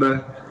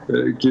Branda,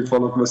 que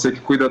falou com você,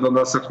 que cuida da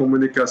nossa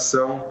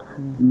comunicação,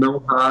 não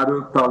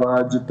raro está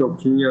lá de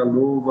touquinha,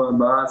 luva,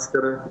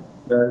 máscara,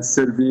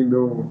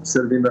 servindo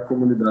a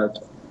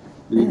comunidade.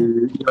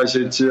 E a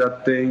gente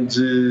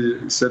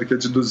atende cerca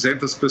de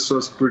 200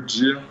 pessoas por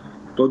dia,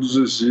 todos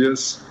os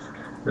dias.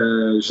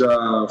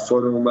 Já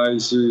foram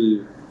mais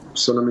de,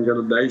 se eu não me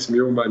engano, 10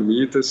 mil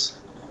marmitas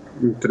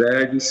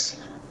entregues,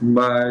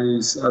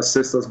 mais as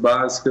cestas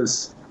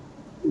básicas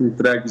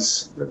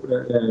entregues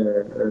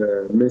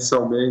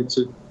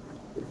mensalmente,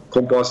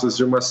 compostas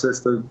de uma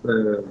cesta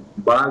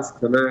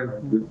básica, né,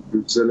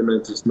 dos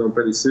alimentos não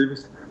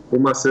perecíveis,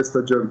 uma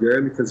cesta de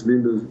orgânicas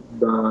vindas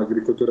da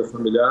agricultura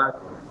familiar,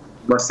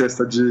 uma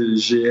cesta de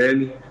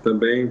higiene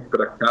também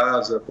para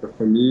casa, para a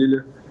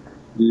família.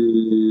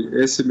 E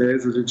esse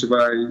mês a gente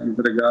vai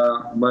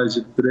entregar mais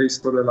de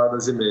 3,5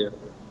 toneladas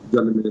de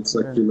alimentos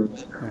aqui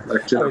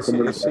na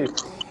comunidade.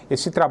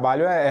 Esse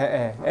trabalho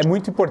é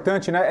muito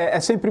importante, né? É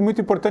sempre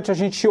muito importante a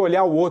gente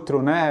olhar o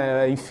outro,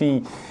 né?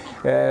 Enfim,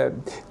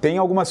 tem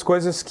algumas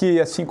coisas que,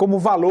 assim como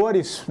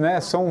valores,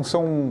 né,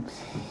 são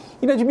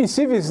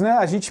inadmissíveis, né?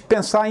 A gente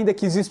pensar ainda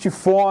que existe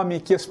fome,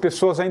 que as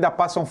pessoas ainda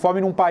passam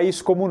fome num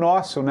país como o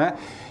nosso, né?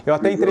 Eu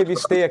até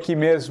entrevistei aqui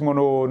mesmo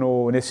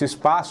nesse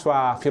espaço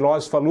a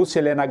filósofa Lúcia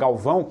Helena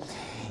Galvão,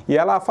 e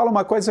ela fala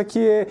uma coisa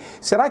que,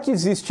 será que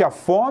existe a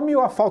fome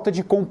ou a falta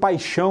de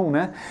compaixão,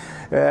 né?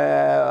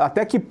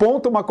 Até que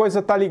ponto uma coisa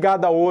está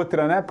ligada à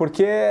outra, né?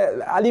 Porque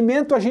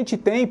alimento a gente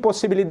tem,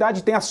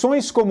 possibilidade, tem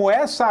ações como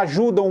essa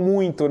ajudam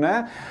muito,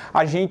 né?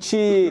 A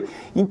gente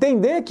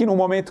entender que num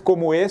momento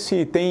como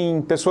esse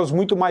tem pessoas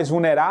muito mais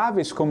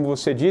vulneráveis, como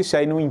você disse,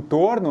 aí no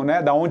entorno,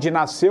 né? Da onde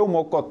nasceu o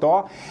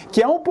Mocotó,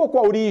 que é um pouco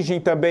a origem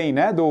também,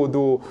 né?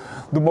 Do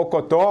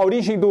Mocotó, a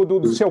origem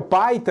do seu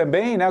pai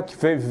também, né? Que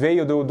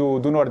veio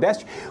do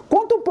Nordeste.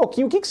 Conta um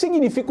pouquinho, o que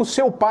significa o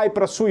seu pai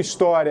para a sua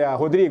história,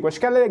 Rodrigo? Acho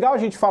que é legal a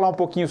gente falar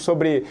um pouquinho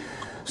sobre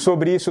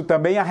isso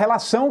também, a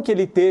relação que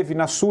ele teve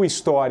na sua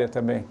história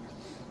também.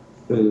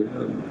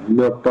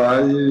 Meu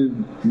pai,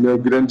 meu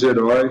grande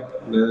herói,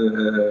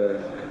 né?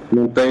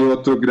 Não tem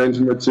outro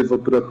grande motivo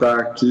para eu estar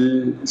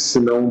aqui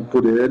senão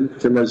por ele,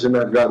 porque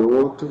imagina,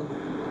 garoto,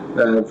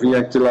 vim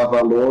aqui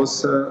lavar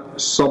louça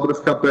só para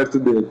ficar perto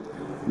dele.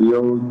 E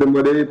eu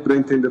demorei para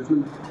entender,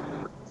 falei,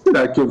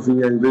 será que eu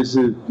vinha, em vez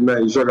de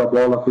jogar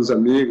bola com os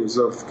amigos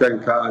ou ficar em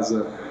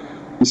casa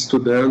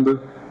estudando,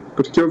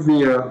 porque eu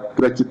vinha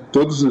para aqui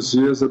todos os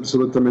dias,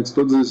 absolutamente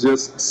todos os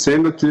dias,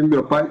 sendo que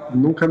meu pai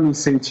nunca me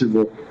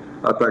incentivou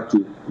a estar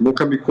aqui,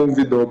 nunca me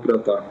convidou para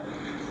estar.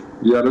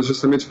 E era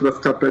justamente para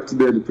ficar perto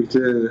dele, porque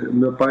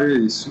meu pai é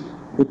isso,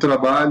 o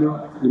trabalho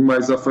e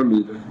mais a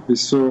família.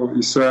 Isso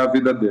é a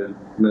vida dele,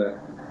 né?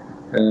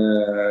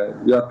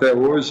 E até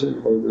hoje,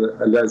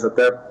 aliás,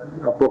 até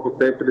há pouco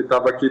tempo, ele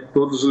estava aqui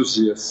todos os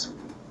dias,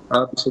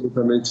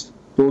 absolutamente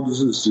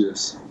todos os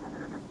dias.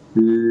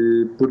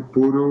 E por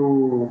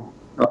puro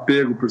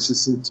apego, por se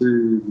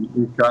sentir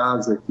em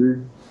casa aqui,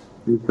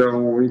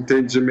 então o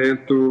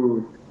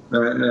entendimento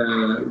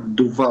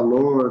do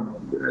valor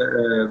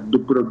do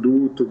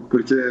produto,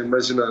 porque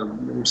imagina,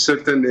 um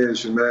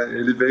sertanejo, né?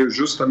 Ele veio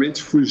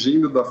justamente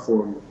fugindo da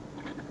fome.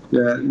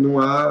 Não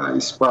há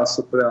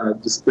espaço para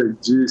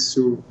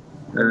desperdício,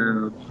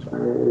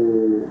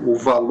 o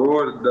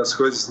valor das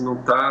coisas não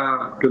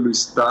está pelo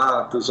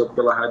status ou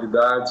pela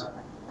raridade,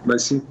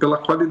 mas sim pela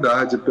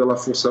qualidade, pela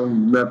função,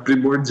 né,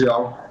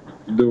 primordial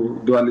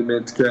do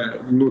alimento, que é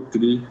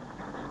nutrir,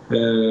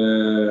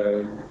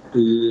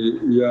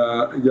 e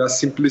a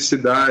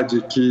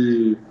simplicidade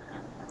que,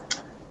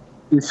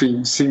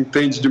 enfim, se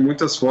entende de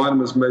muitas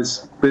formas,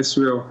 mas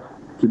penso eu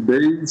que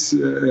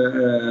desde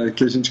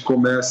que a gente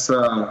começa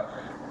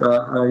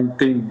a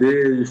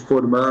entender e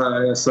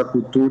formar essa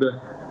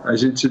cultura, a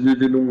gente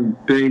vive num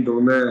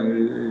pêndulo,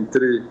 né,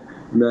 entre,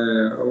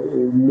 né,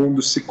 o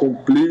mundo se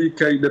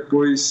complica e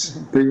depois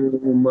tem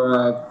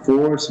uma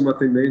força, uma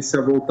tendência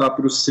a voltar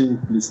para o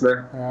simples,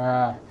 né?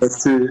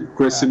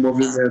 Com esse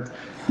movimento.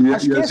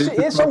 Acho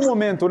que esse é o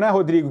momento, né,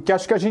 Rodrigo? Que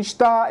acho que a gente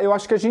eu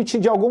acho que a gente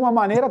de alguma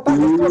maneira está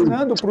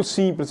retornando para o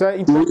simples. É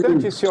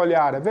importante esse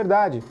olhar, é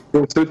verdade.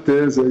 Com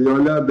certeza. E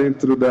olhar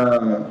dentro da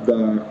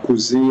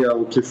cozinha,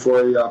 o que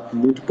foi há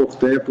muito pouco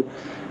tempo,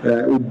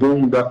 o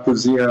boom da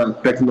cozinha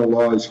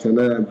tecnológica,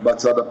 né,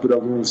 batizada por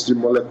alguns de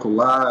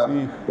molecular,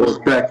 sim, ou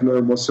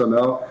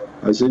tecno-emocional.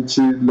 A gente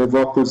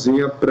levou a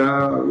cozinha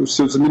para os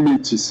seus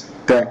limites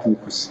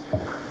técnicos.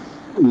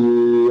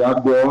 E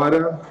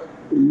agora,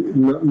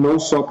 não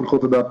só por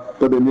conta da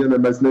pandemia, né,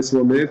 mas nesse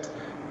momento,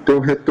 tem o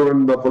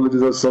retorno da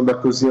valorização da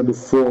cozinha do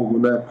fogo,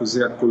 né,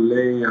 cozinha com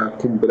lenha,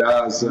 com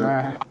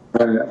brasa,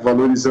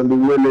 valorizando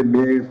um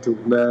elemento,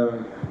 né,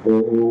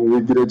 o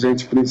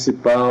ingrediente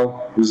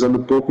principal, usando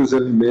poucos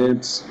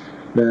alimentos,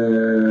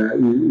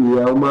 e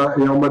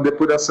é uma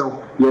depuração.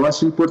 E eu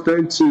acho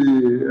importante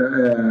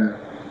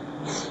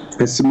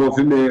esse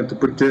movimento,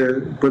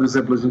 porque, por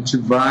exemplo, a gente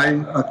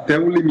vai até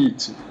um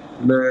limite,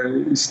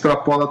 né,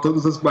 extrapola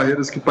todas as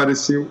barreiras que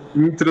pareciam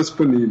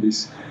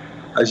intransponíveis.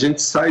 A gente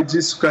sai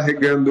disso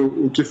carregando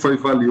o que foi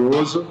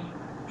valioso,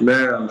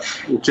 né,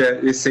 o que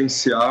é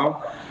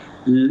essencial,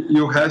 e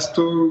o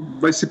resto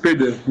vai se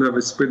perder, né,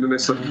 vai se perder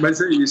nessa.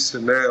 Mas é isso,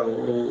 né,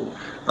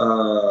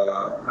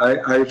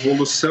 a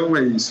evolução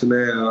é isso,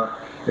 né,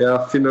 é a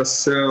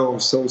afinação,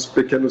 são os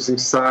pequenos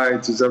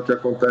insights, é o que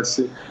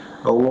acontece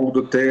ao longo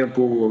do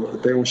tempo.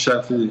 Tem um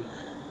chefe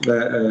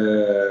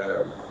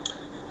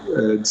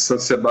de San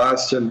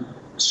Sebastián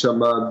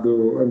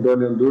chamado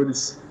Andoni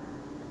Andúrez,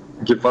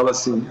 que fala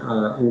assim,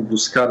 um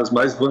dos caras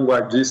mais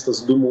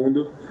vanguardistas do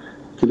mundo,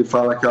 que ele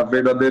fala que a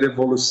verdadeira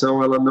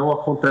evolução ela não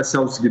acontece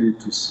aos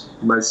gritos,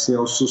 mas sim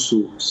aos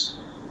sussurros.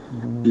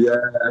 E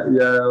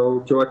é o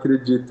que eu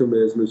acredito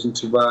mesmo. A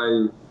gente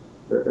vai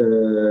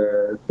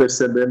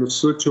percebendo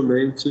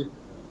sutilmente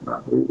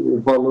o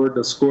valor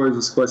das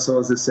coisas, quais são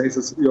as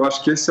essências. E eu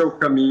acho que esse é o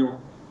caminho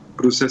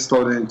para os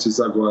restaurantes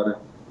agora.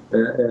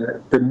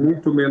 Ter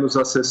muito menos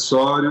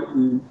acessório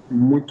e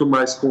muito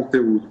mais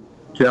conteúdo,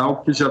 que é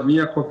algo que já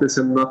vinha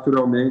acontecendo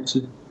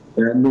naturalmente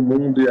no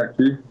mundo e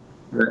aqui.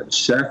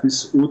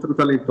 Chefes ultra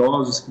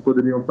talentosos que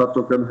poderiam estar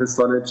tocando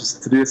restaurantes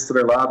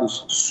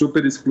triestrelados,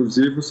 super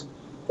exclusivos,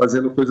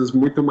 fazendo coisas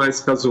muito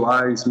mais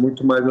casuais,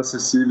 muito mais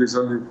acessíveis,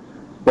 onde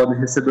podem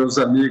receber os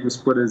amigos,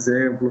 por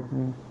exemplo,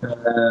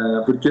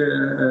 porque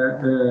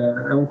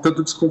é um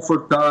tanto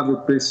desconfortável,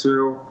 penso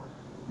eu,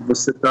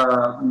 você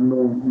está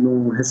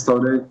num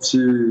restaurante,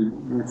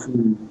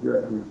 enfim,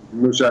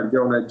 no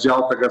jargão, né, de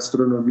alta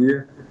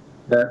gastronomia,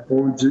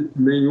 onde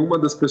nenhuma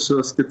das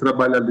pessoas que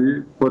trabalha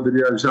ali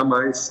poderia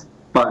jamais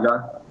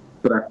pagar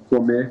para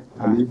comer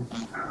ali,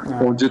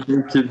 onde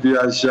tem que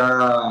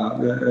viajar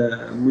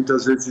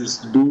muitas vezes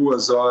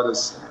 2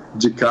 horas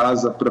de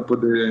casa para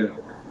poder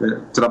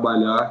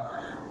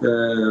trabalhar.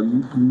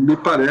 Me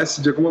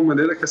parece de alguma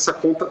maneira que essa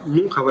conta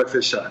nunca vai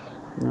fechar,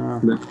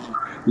 né?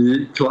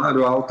 E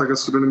claro, a alta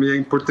gastronomia é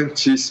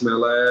importantíssima,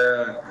 ela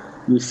é,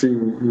 enfim,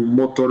 um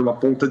motor, uma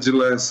ponta de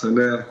lança,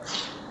 né,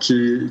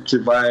 que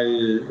vai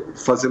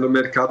fazendo o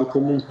mercado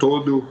como um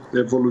todo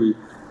evoluir.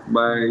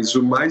 Mas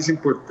o mais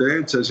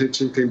importante é a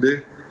gente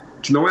entender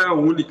que não é a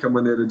única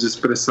maneira de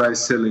expressar a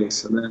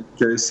excelência, né?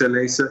 Que a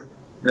excelência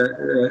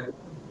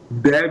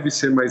deve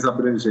ser mais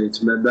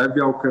abrangente, né?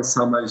 Deve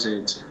alcançar mais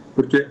gente,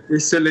 porque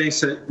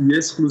excelência e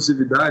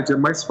exclusividade é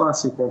mais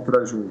fácil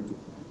encontrar junto.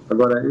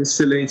 Agora,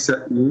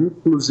 excelência e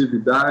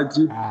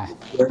inclusividade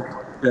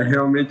é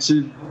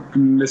realmente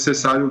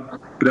necessário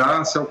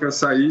para se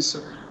alcançar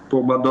isso,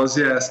 uma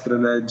dose extra,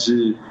 né?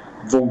 De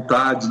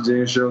vontade,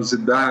 de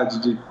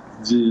engenhosidade,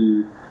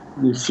 de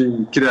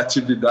enfim,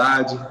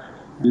 criatividade.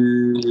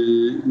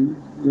 E,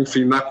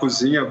 enfim, na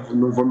cozinha,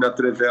 não vou me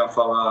atrever a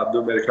falar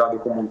do mercado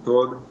como um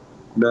todo,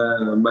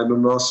 né? Mas no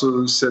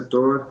nosso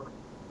setor,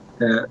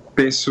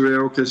 penso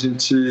eu que a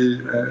gente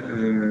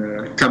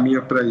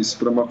caminha para isso,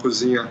 para uma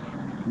cozinha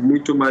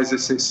muito mais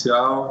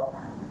essencial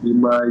e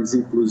mais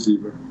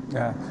inclusiva.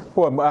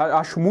 Pô,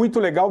 acho muito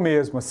legal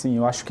mesmo, assim,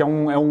 eu acho que é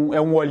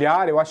um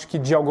olhar, eu acho que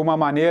de alguma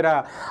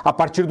maneira, a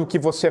partir do que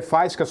você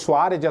faz, que é a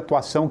sua área de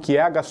atuação, que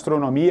é a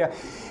gastronomia,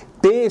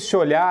 ter esse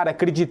olhar,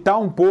 acreditar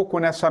um pouco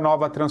nessa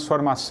nova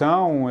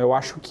transformação, eu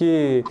acho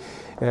que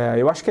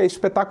é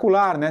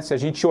espetacular, né? Se a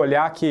gente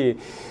olhar que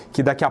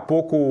daqui a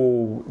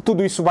pouco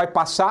tudo isso vai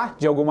passar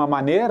de alguma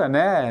maneira,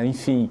 né?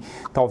 Enfim,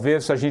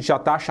 talvez a gente já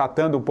está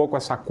achatando um pouco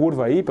essa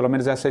curva aí, pelo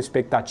menos essa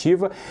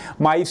expectativa,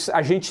 mas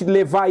a gente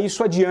levar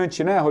isso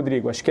adiante, né,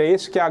 Rodrigo? Acho que é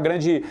esse que é a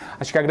grande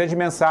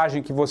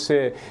mensagem que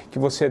você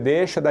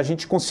deixa, da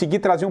gente conseguir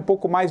trazer um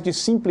pouco mais de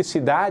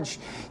simplicidade,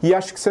 e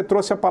acho que você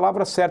trouxe a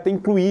palavra certa,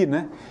 incluir,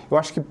 né? Eu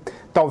acho que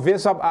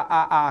talvez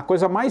a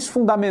coisa mais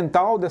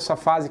fundamental dessa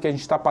fase que a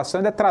gente está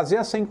passando é trazer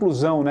essa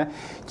inclusão, né?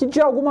 Que de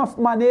alguma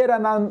maneira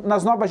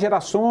nas novas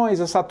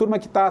gerações, essa turma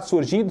que está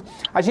surgindo,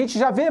 a gente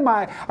já vê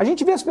mais, a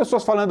gente vê as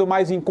pessoas falando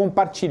mais em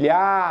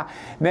compartilhar,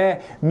 né?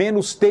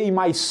 Menos ter e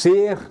mais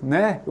ser,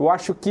 né? Eu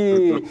acho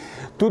que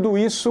tudo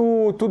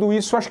isso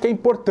acho que é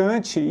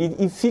importante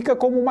e fica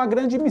como uma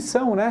grande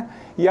missão, né?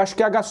 E acho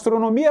que a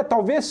gastronomia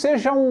talvez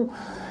seja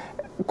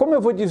como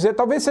eu vou dizer,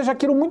 talvez seja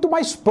aquilo muito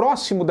mais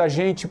próximo da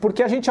gente,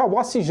 porque a gente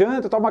almoça e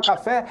janta, toma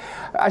café,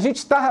 a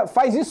gente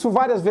faz isso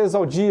várias vezes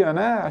ao dia,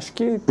 né? Acho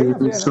que tem a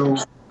ver, né?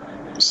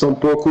 São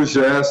poucos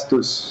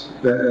gestos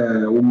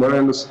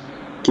humanos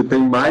que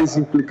têm mais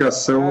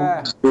implicação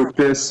do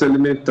que se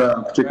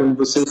alimentar, porque quando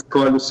você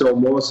escolhe o seu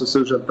almoço, o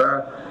seu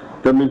jantar,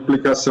 tem uma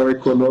implicação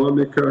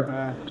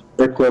econômica,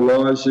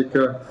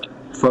 ecológica,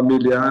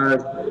 familiar,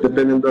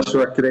 dependendo da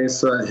sua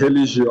crença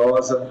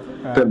religiosa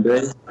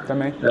também.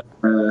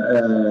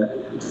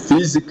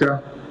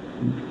 Física.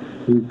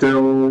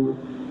 Então,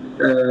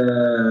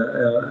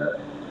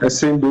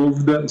 sem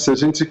dúvida, se a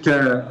gente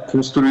quer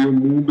construir um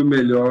mundo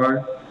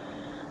melhor,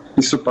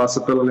 isso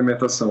passa pela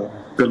alimentação,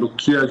 pelo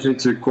que a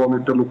gente come,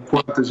 pelo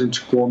quanto a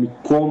gente come,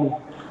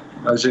 como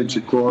a gente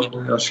come.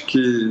 Acho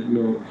que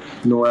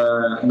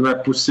não é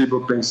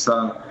possível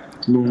pensar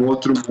num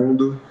outro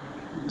mundo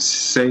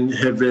sem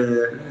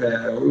rever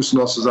os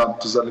nossos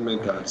hábitos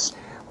alimentares.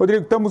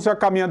 Rodrigo, estamos já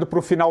caminhando para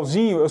o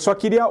finalzinho, eu só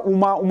queria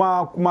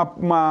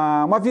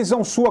uma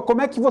visão sua,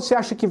 como é que você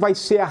acha que vai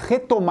ser a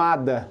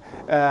retomada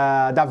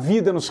da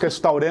vida nos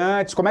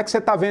restaurantes, como é que você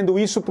está vendo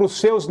isso para os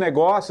seus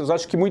negócios?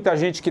 Acho que muita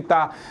gente que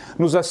está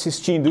nos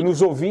assistindo e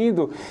nos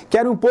ouvindo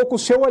quer um pouco o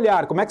seu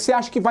olhar, como é que você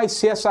acha que vai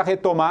ser essa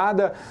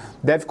retomada?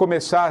 Deve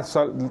começar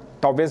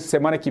talvez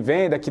semana que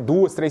vem, daqui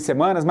 2, 3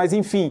 semanas, mas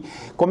enfim,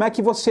 como é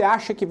que você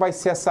acha que vai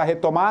ser essa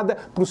retomada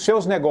para os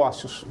seus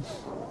negócios?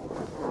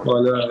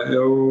 Olha,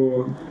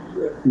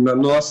 na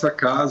nossa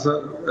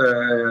casa,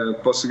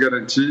 posso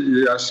garantir,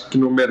 e acho que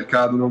no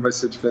mercado não vai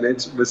ser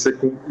diferente, vai ser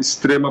com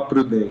extrema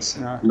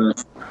prudência, né?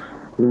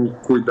 Com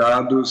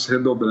cuidados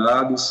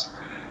redobrados,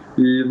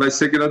 e vai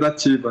ser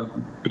gradativa.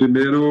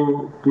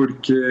 Primeiro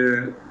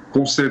porque,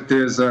 com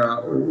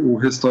certeza, o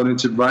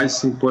restaurante vai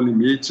se impor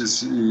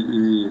limites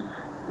e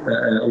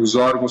os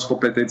órgãos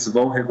competentes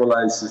vão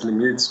regular esses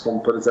limites, como,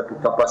 por exemplo,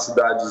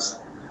 capacidades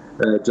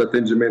de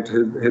atendimento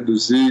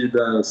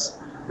reduzidas,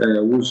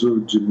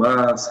 uso de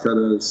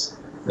máscaras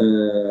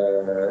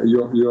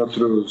e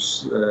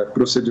outros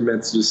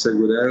procedimentos de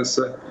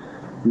segurança.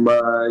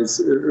 Mas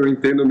eu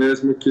entendo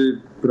mesmo que,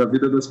 para a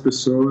vida das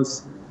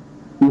pessoas,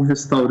 o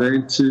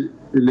restaurante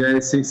ele é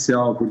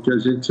essencial, porque a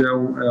gente é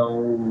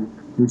um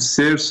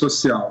ser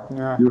social.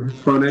 E o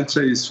restaurante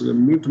é isso, é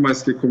muito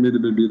mais que comida e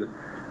bebida.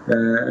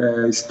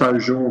 É estar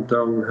junto,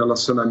 é um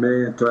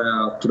relacionamento,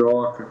 é a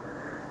troca.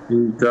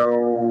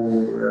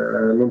 Então,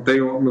 não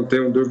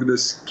tenho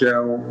dúvidas que é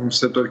um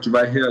setor que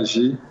vai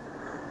reagir.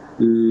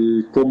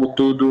 E, como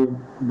tudo,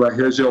 vai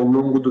reagir ao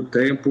longo do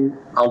tempo.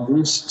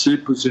 Alguns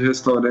tipos de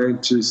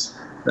restaurantes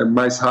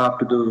mais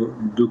rápido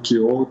do que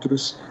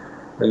outros,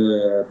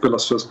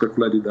 pelas suas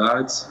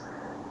peculiaridades.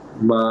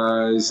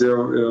 Mas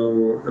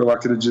eu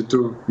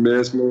acredito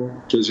mesmo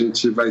que a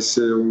gente vai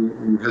ser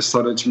um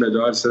restaurante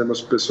melhor, seremos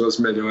pessoas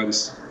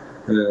melhores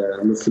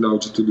no final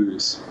de tudo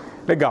isso.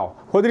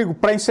 Legal. Rodrigo,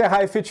 para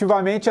encerrar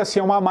efetivamente, assim,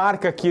 é uma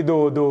marca aqui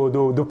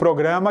do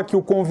programa que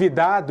o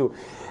convidado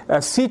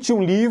cite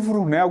um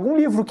livro, né, algum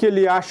livro que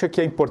ele acha que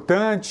é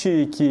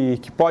importante,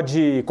 que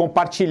pode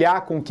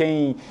compartilhar com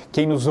quem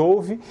nos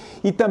ouve,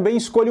 e também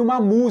escolha uma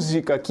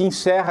música que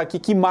encerra aqui,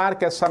 que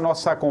marca essa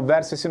nossa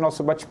conversa, esse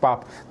nosso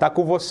bate-papo. Tá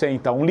com você,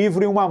 então. Um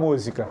livro e uma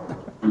música.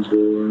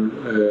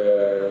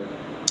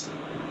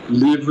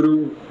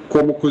 Livro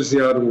Como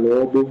Cozinhar um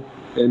Lobo,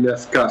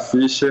 N.F.K.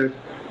 Fisher,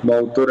 uma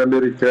autora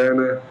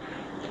americana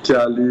que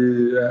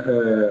ali,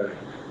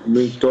 no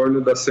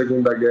entorno da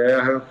Segunda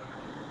Guerra,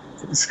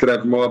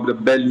 escreve uma obra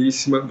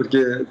belíssima,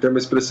 porque tem uma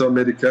expressão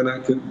americana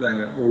que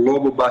o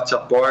lobo bate a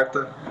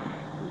porta,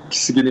 que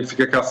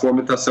significa que a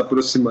fome está se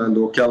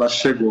aproximando, ou que ela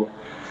chegou.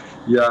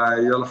 E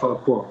aí ela fala,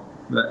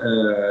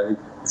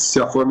 se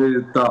a fome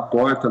está à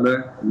porta,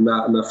 né,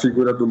 na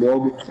figura do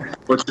lobo,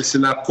 vou te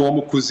ensinar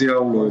como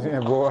cozinhar um lobo. É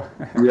boa.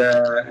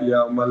 E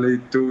é uma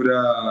leitura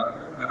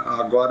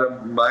agora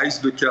mais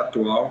do que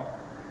atual,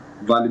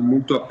 vale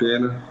muito a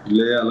pena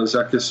ler. Ela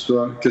já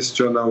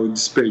questiona o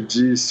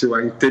desperdício,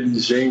 a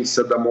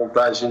inteligência da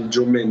montagem de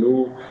um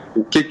menu,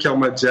 o que é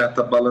uma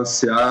dieta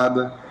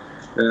balanceada.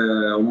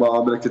 É uma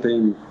obra que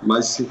tem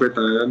mais de 50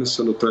 anos,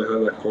 se eu não estou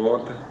errando a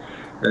conta.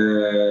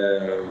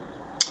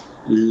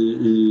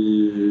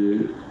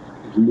 E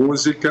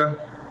música,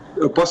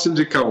 eu posso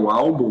indicar um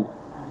álbum?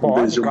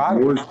 Pode,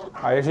 claro.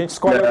 Aí a gente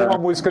escolhe alguma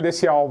música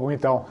desse álbum,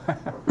 então.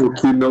 O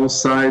que não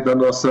sai da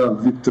nossa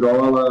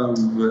vitrola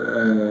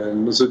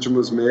nos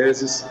últimos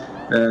meses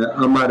é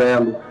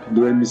Amarelo,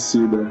 do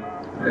Emicida.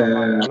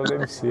 Amarelo do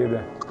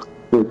Emicida.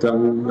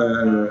 Então,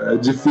 é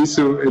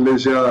difícil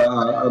eleger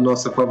a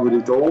nossa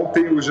favorita.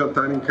 Ontem, o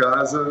jantar em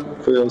casa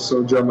foi ao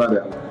som de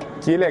Amarelo.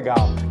 Que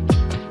legal.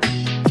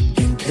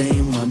 Quem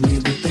tem um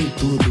amigo tem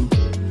tudo.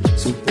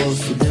 Se eu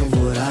posso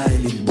devorar,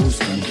 ele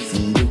busca no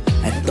fundo.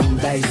 É tão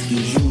 10 que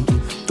junto,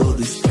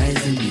 todos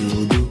trazem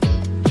miúdo.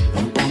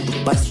 Um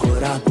ponto pra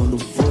escorar quando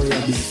foi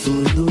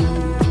absurdo.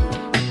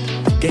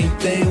 Quem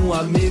tem um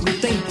amigo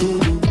tem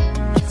tudo.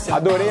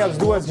 Adorei as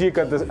duas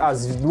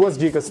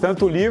dicas,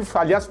 tanto o livro,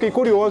 aliás, fiquei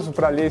curioso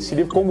para ler esse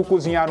livro, Como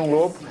Cozinhar um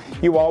Lobo,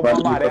 e o álbum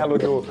Amarelo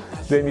do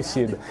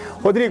Emicida.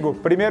 Rodrigo,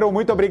 primeiro,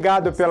 muito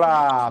obrigado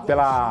pela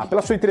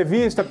sua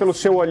entrevista, pelo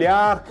seu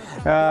olhar,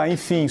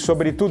 enfim,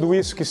 sobre tudo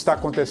isso que está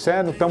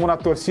acontecendo. Estamos na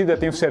torcida,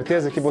 tenho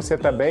certeza que você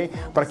também,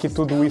 para que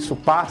tudo isso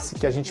passe,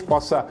 que a gente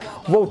possa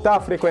voltar a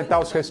frequentar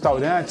os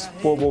restaurantes,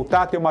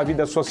 voltar a ter uma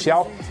vida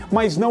social,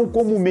 mas não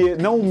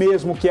o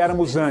mesmo que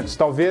éramos antes.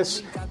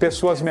 Talvez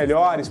pessoas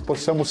melhores,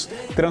 possamos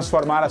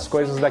transformar as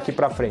coisas daqui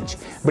para frente.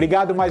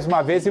 Obrigado mais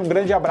uma vez e um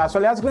grande abraço.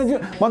 Aliás,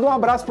 manda um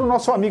abraço para o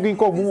nosso amigo em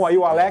comum aí,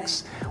 o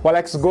Alex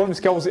Gomes,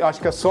 que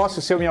acho que é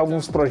sócio seu em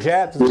alguns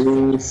projetos.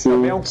 Sim,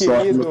 também é um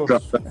querido. No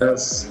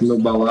Cafés, no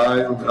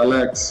Balaio.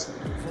 Alex,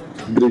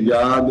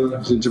 obrigado.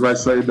 A gente vai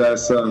sair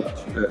dessa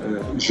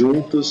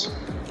juntos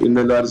e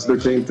melhores do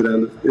que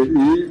entrando.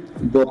 E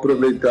vou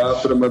aproveitar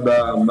para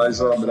mandar mais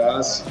um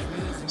abraço.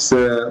 Você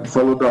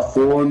falou da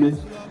fome.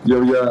 E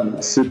eu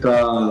ia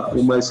citar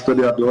uma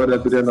historiadora,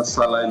 Adriana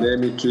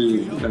Salaileme,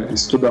 que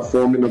estuda a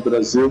fome no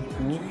Brasil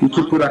e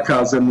que, por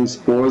acaso, é minha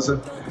esposa.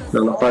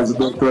 Ela faz o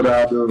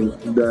doutorado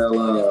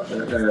dela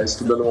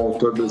estudando um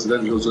autor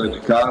brasileiro, Josué de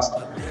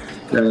Castro,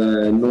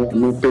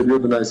 num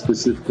período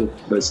específico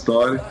da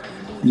história.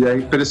 E é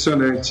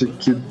impressionante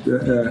que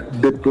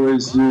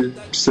depois de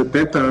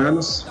 70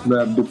 anos,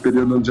 do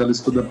período onde ela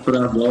estuda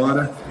para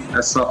agora,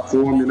 essa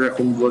fome,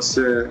 como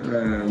você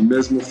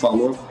mesmo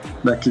falou,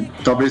 que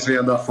talvez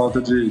venha da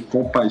falta de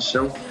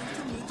compaixão,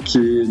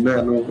 que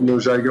no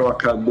jargão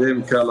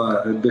acadêmico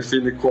ela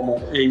define como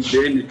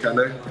endêmica,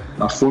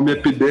 A fome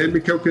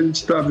epidêmica é o que a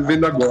gente está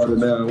vivendo agora,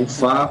 Um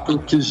fato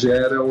que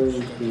gera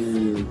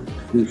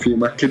enfim,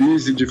 uma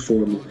crise de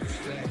fome.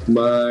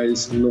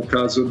 Mas no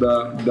caso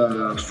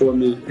da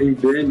fome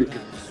endêmica,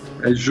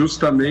 é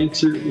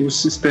justamente o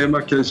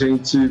sistema que a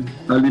gente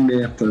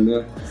alimenta,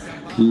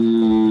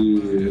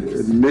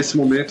 E nesse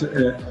momento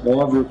é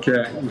óbvio que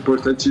é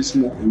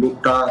importantíssimo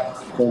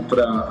lutar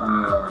contra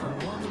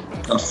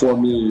a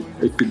fome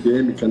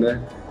epidêmica,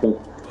 né?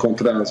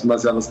 Contra as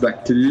mazelas da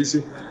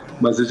crise,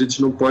 mas a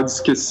gente não pode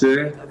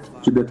esquecer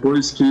que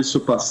depois que isso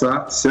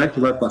passar, se é que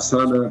vai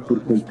passar, né, por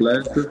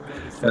completo,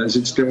 a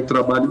gente tem um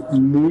trabalho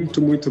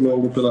muito, muito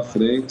longo pela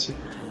frente,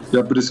 e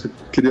é por isso que eu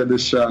queria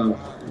deixar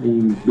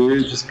um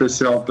beijo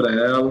especial para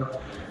ela,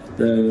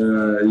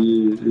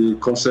 e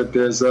com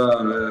certeza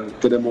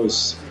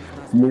teremos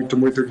muito,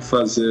 muito o que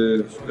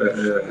fazer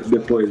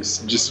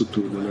depois disso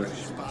tudo, né?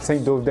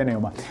 Sem dúvida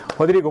nenhuma.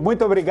 Rodrigo,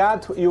 muito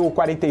obrigado, e o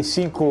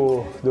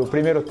 45 do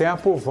primeiro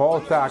tempo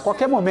volta a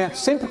qualquer momento,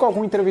 sempre com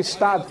algum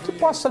entrevistado que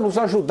possa nos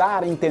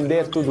ajudar a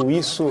entender tudo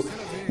isso,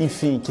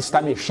 enfim, que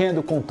está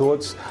mexendo com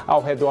todos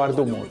ao redor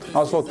do mundo.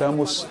 Nós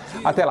voltamos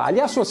até lá.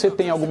 Aliás, se você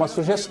tem alguma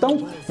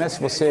sugestão, né,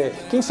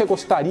 quem você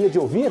gostaria de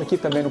ouvir aqui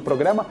também no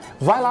programa,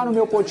 vai lá no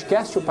meu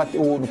podcast,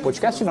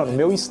 no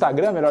meu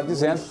Instagram, melhor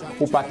dizendo,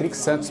 o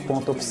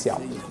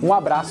patricksantos.oficial. Um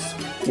abraço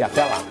e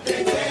até lá.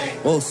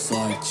 Ô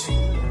sorte.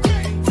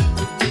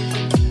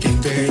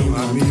 Tem um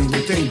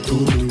amigo, tem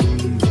tudo.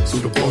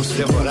 Se eu posso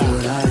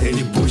devorar,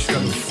 ele busca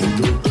no fundo.